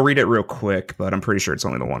 I'll read it real quick, but I'm pretty sure it's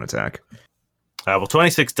only the one attack. Well,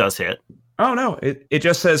 26 does hit. Oh, no. It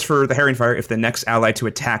just says for the harrowing fire, if the next ally to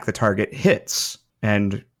attack the target hits.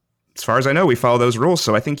 And as far as I know, we follow those rules,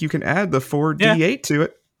 so I think you can add the 4d8 to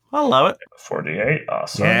it. I'll allow it. 4d8.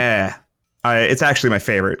 Awesome. Yeah. It's actually my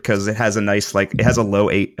favorite because it has a nice, it has a low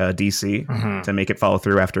 8 DC to make it follow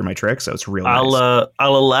through after my trick, so it's real nice.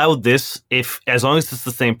 I'll allow this as long as it's the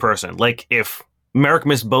same person. Like, if Merrick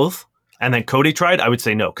missed both and then Cody tried, I would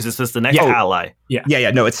say no, because it says the next ally. Yeah.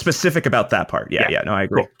 No, it's specific about that part. Yeah. No, I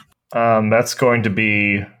agree. Cool. That's going to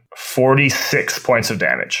be 46 points of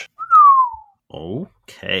damage.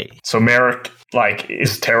 Okay. So Merrick,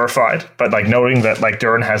 is terrified, but, knowing that,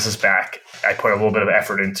 Durin has his back, I put a little bit of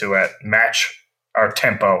effort into it, match our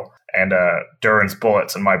tempo, and Durin's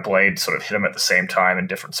bullets and my blade sort of hit him at the same time in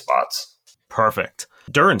different spots. Perfect.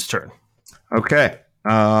 Durin's turn. Okay.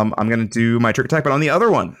 I'm going to do my trick attack, but on the other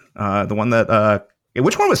one, the one that,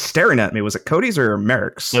 which one was staring at me? Was it Cody's or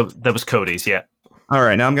Merrick's? No, that was Cody's, yeah. All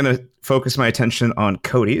right. Now I'm going to focus my attention on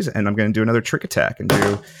Cody's, and I'm going to do another trick attack and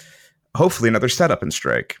do hopefully another setup and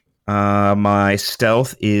strike. My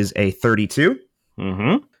stealth is a 32.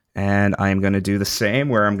 Mm-hmm. And I'm going to do the same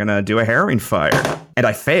where I'm going to do a harrowing fire. And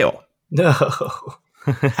I fail. No.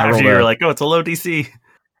 After you're like, it's a low DC.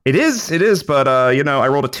 It is, but I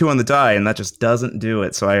rolled a 2 on the die, and that just doesn't do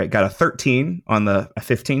it. So I got a 13 on a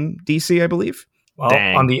 15 DC, I believe. Well,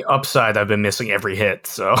 Dang. on the upside, I've been missing every hit,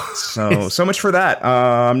 so... So much for that.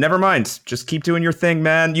 Never mind. Just keep doing your thing,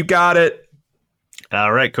 man. You got it.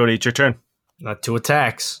 All right, Cody, it's your turn. Not 2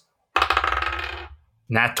 attacks.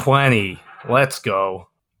 Nat 20. Let's go.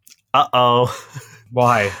 Uh-oh.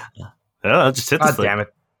 Why? Oh, just hit this God thing. damn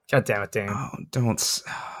it. God damn it, Dan. Oh, don't.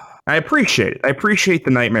 I appreciate it. I appreciate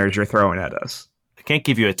the nightmares you're throwing at us. I can't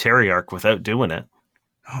give you a Terriarch without doing it.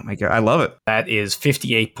 Oh my god, I love it. That is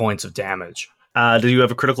 58 points of damage. Do you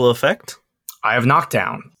have a critical effect? I have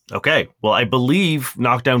knockdown. Okay. Well, I believe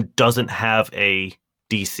Knockdown doesn't have a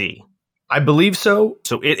DC. I believe so.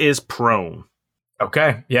 So it is prone.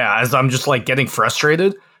 Okay. Yeah, as I'm just like getting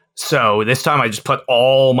frustrated. So this time I just put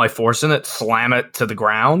all my force in it, slam it to the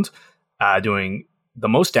ground, doing the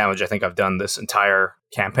most damage I think I've done this entire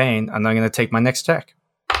campaign. And I'm going to take my next attack.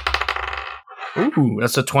 Ooh,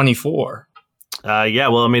 that's a 24. Yeah,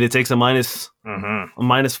 well, I mean, it takes a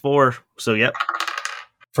 -4. So, yep.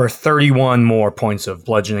 For 31 more points of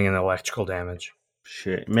bludgeoning and electrical damage.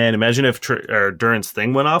 Shit. Man, imagine if Duran's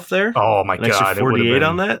thing went off there. Oh my An extra god. 48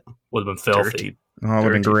 on that? Would have been filthy. Dirty. Oh, it would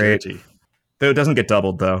have been Dirty, great. dirty. Though it doesn't get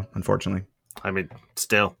doubled, though, unfortunately. I mean,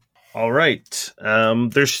 still. All right.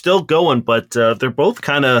 They're still going, but they're both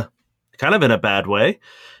kind of in a bad way.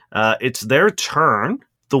 It's their turn.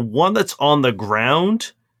 The one that's on the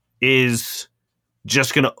ground is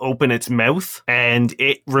just going to open its mouth, and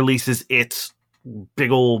it releases its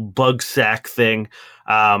big old bug sack thing.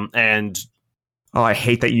 And Oh, I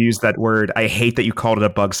hate that you used that word. I hate that you called it a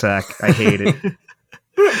bug sack. I hate it.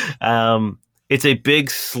 it's a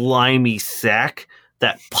big slimy sack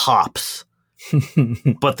that pops.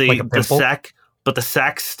 But Like a pimple? the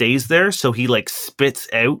sack stays there, so he like spits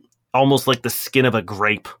out almost like the skin of a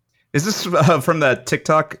grape. Is this from that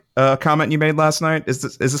TikTok comment you made last night? Is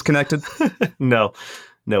this connected? No,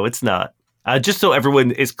 it's not. Just so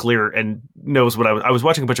everyone is clear and knows what I was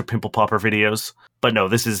watching a bunch of pimple popper videos, but no,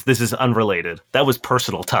 this is unrelated. That was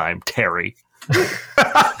personal time, Terry.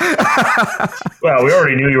 Well, we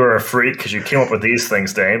already knew you were a freak because you came up with these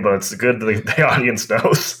things, Dane, but it's good that the audience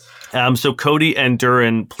knows. So Cody and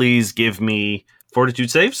Duran, please give me fortitude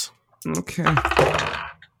saves. Okay.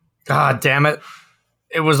 God damn it.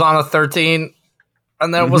 It was on a 13,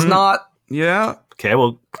 and then it was not. Yeah. Okay,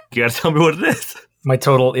 well, you gotta tell me what it is. My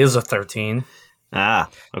total is a 13.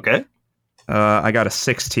 Okay. I got a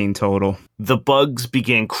 16 total. The bugs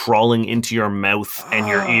begin crawling into your mouth and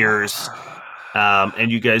your ears,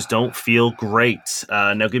 and you guys don't feel great.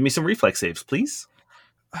 Now give me some reflex saves, please.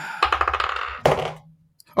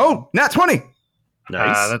 Oh, nat 20.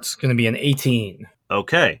 Nice. That's going to be an 18.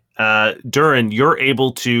 Okay. Duran, you're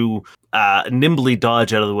able to nimbly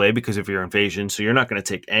dodge out of the way because of your invasion, so you're not going to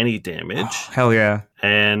take any damage. Hell yeah.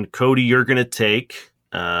 And Cody, you're going to take...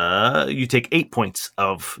 you take 8 points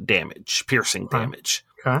of damage, piercing damage,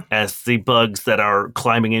 Okay. as the bugs that are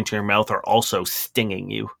climbing into your mouth are also stinging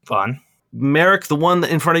you. Fun. Merrick, the one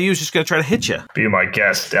in front of you, is just going to try to hit you. Be my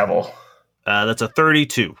guest, devil. That's a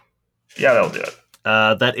 32. Yeah, that'll do it.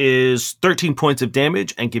 That is 13 points of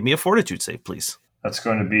damage, and give me a fortitude save, please. That's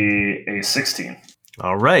going to be a 16.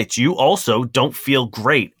 All right. You also don't feel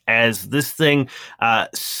great as this thing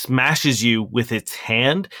smashes you with its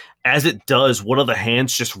hand. As it does, one of the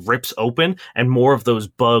hands just rips open and more of those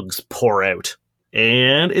bugs pour out.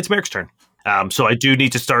 And it's Merrick's turn. So I do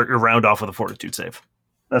need to start your round off with a fortitude save.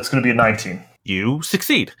 That's going to be a 19. You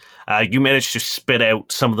succeed. You manage to spit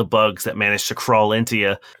out some of the bugs that managed to crawl into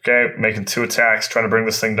you. Okay, making 2 attacks, trying to bring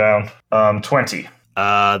this thing down. 20.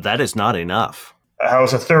 That is not enough.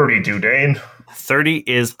 How's a 30 do, Dane? 30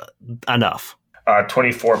 is enough.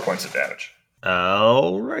 24 points of damage.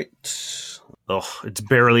 All right. Oh, it's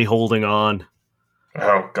barely holding on.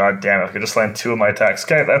 Oh, god damn it. I could just land 2 of my attacks.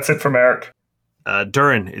 Okay, that's it from Eric.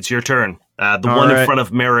 Duran, it's your turn. The All one in right. front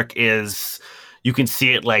of Merrick is... You can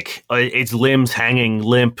see it like its limbs hanging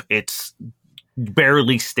limp. It's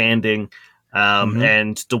barely standing.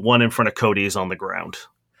 And the one in front of Cody is on the ground.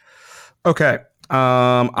 Okay.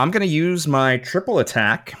 I'm going to use my triple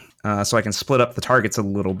attack so I can split up the targets a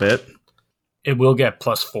little bit. It will get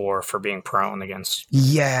 +4 for being prone against.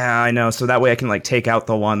 Yeah, I know. So that way I can like take out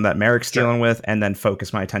the one that Merrick's dealing with and then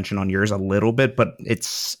focus my attention on yours a little bit. But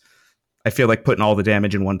I feel like putting all the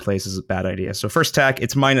damage in one place is a bad idea. So first attack,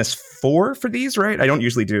 it's -4 for these, right? I don't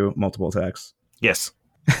usually do multiple attacks. Yes.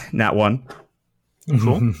 Nat 1.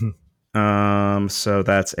 Cool. So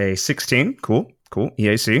that's a 16. Cool.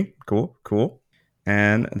 EAC. Cool.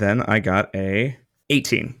 And then I got a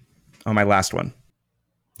 18 on my last one.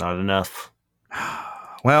 Not enough.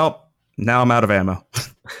 Well, Now I'm out of ammo.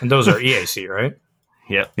 And those are EAC, right?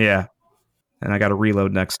 Yep. Yeah. And I got to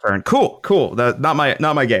reload next turn. Cool. Not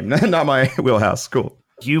my game. Not my wheelhouse. Cool.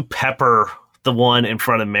 You pepper the one in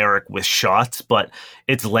front of Merrick with shots, but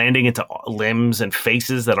it's landing into limbs and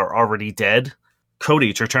faces that are already dead.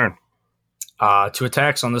 Cody, it's your turn. 2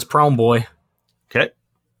 attacks on this prone boy. Okay.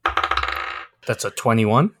 That's a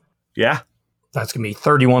 21. Yeah. That's going to be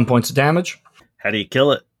 31 points of damage. How do you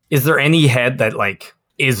kill it? Is there any head that, like,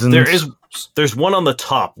 isn't... There's one on the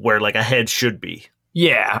top where, like, a head should be.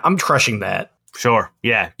 Yeah, I'm crushing that. Sure.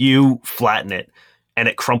 Yeah. You flatten it, and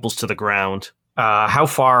it crumples to the ground. How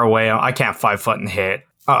far away? I can't 5 foot and hit.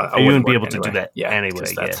 You wouldn't be able to do that anyway.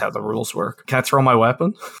 That's how the rules work. Can I throw my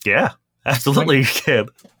weapon? Yeah, absolutely you can.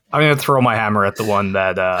 I'm going to throw my hammer at the one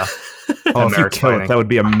that if you kill it, that would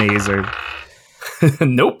be amazing.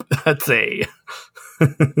 Nope. That's a...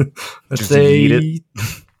 Just eat it.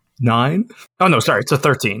 9? Oh, no, sorry. It's a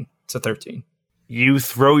 13. It's a 13. You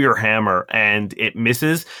throw your hammer and it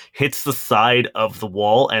misses, hits the side of the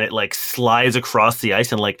wall, and it like slides across the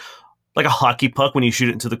ice, and like a hockey puck when you shoot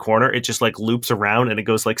it into the corner, it just like loops around and it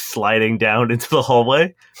goes like sliding down into the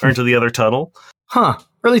hallway or into the other tunnel. Huh.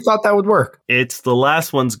 Really thought that would work. It's the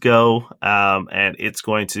last one's go, and it's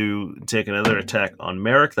going to take another attack on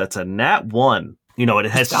Merrick. That's a nat 1. You know, it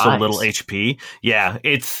has so little HP. Yeah,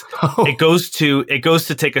 it goes to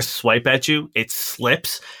take a swipe at you. It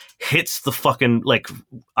slips, hits the fucking like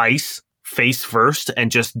ice face first,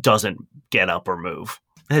 and just doesn't get up or move.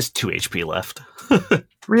 It has 2 HP left.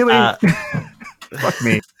 Really? Fuck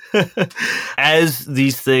me. As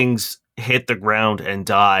these things hit the ground and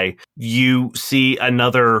die, you see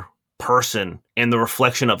another person in the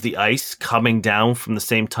reflection of the ice coming down from the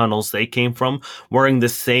same tunnels they came from, wearing the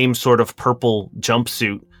same sort of purple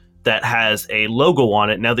jumpsuit that has a logo on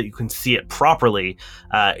it. Now that you can see it properly,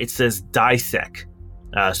 it says DYSEC.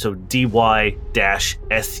 So DY-SEC.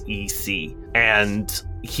 And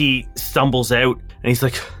he stumbles out and he's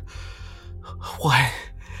like, what?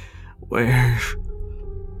 Where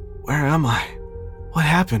am I? What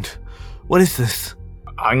happened? What is this?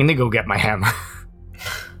 I'm going to go get my hammer.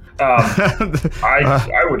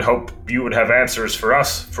 I would hope you would have answers for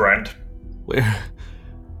us, friend. Where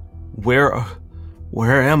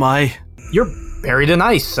am I? You're buried in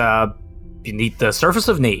ice, beneath the surface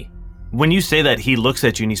of Knee. When you say that, he looks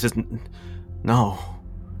at you and he says, No,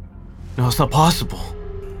 it's not possible.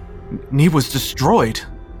 Knee was destroyed.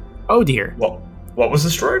 Oh dear. Well, what was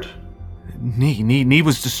destroyed? Knee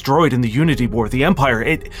was destroyed in the Unity War. The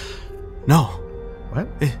Empire, no. What?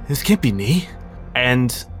 This can't be Knee.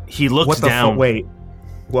 And he looks down wait.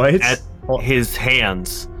 What? At his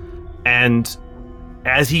hands, and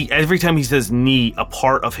every time he says knee, a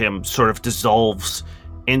part of him sort of dissolves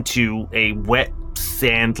into a wet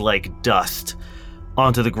sand-like dust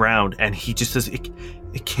onto the ground, and he just says,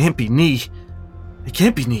 it can't be Knee. It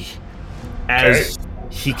can't be Knee. As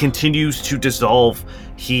he continues to dissolve,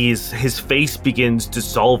 his face begins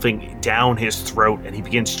dissolving down his throat, and he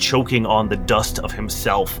begins choking on the dust of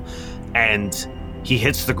himself, and he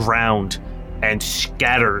hits the ground and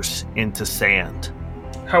scatters into sand.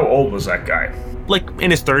 How old was that guy? Like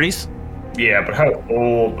in his 30s. Yeah, but how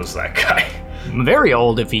old was that guy? Very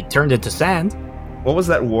old if he turned into sand. What was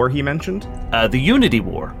that war he mentioned? The Unity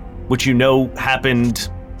War, which you know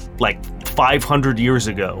happened like 500 years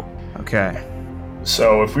ago. Okay.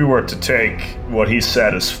 So if we were to take what he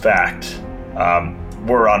said as fact,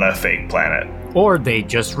 we're on a fake planet. Or they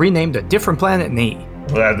just renamed a different planet Knee.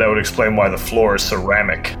 Well, that would explain why the floor is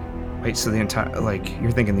ceramic. Wait, so the entire,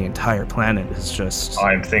 you're thinking the entire planet is just...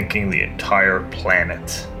 I'm thinking the entire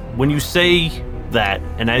planet. When you say that,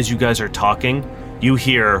 and as you guys are talking, you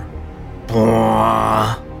hear...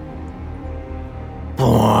 Blah,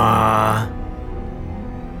 blah,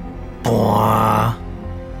 blah.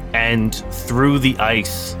 And through the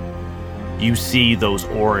ice, you see those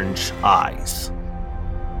orange eyes.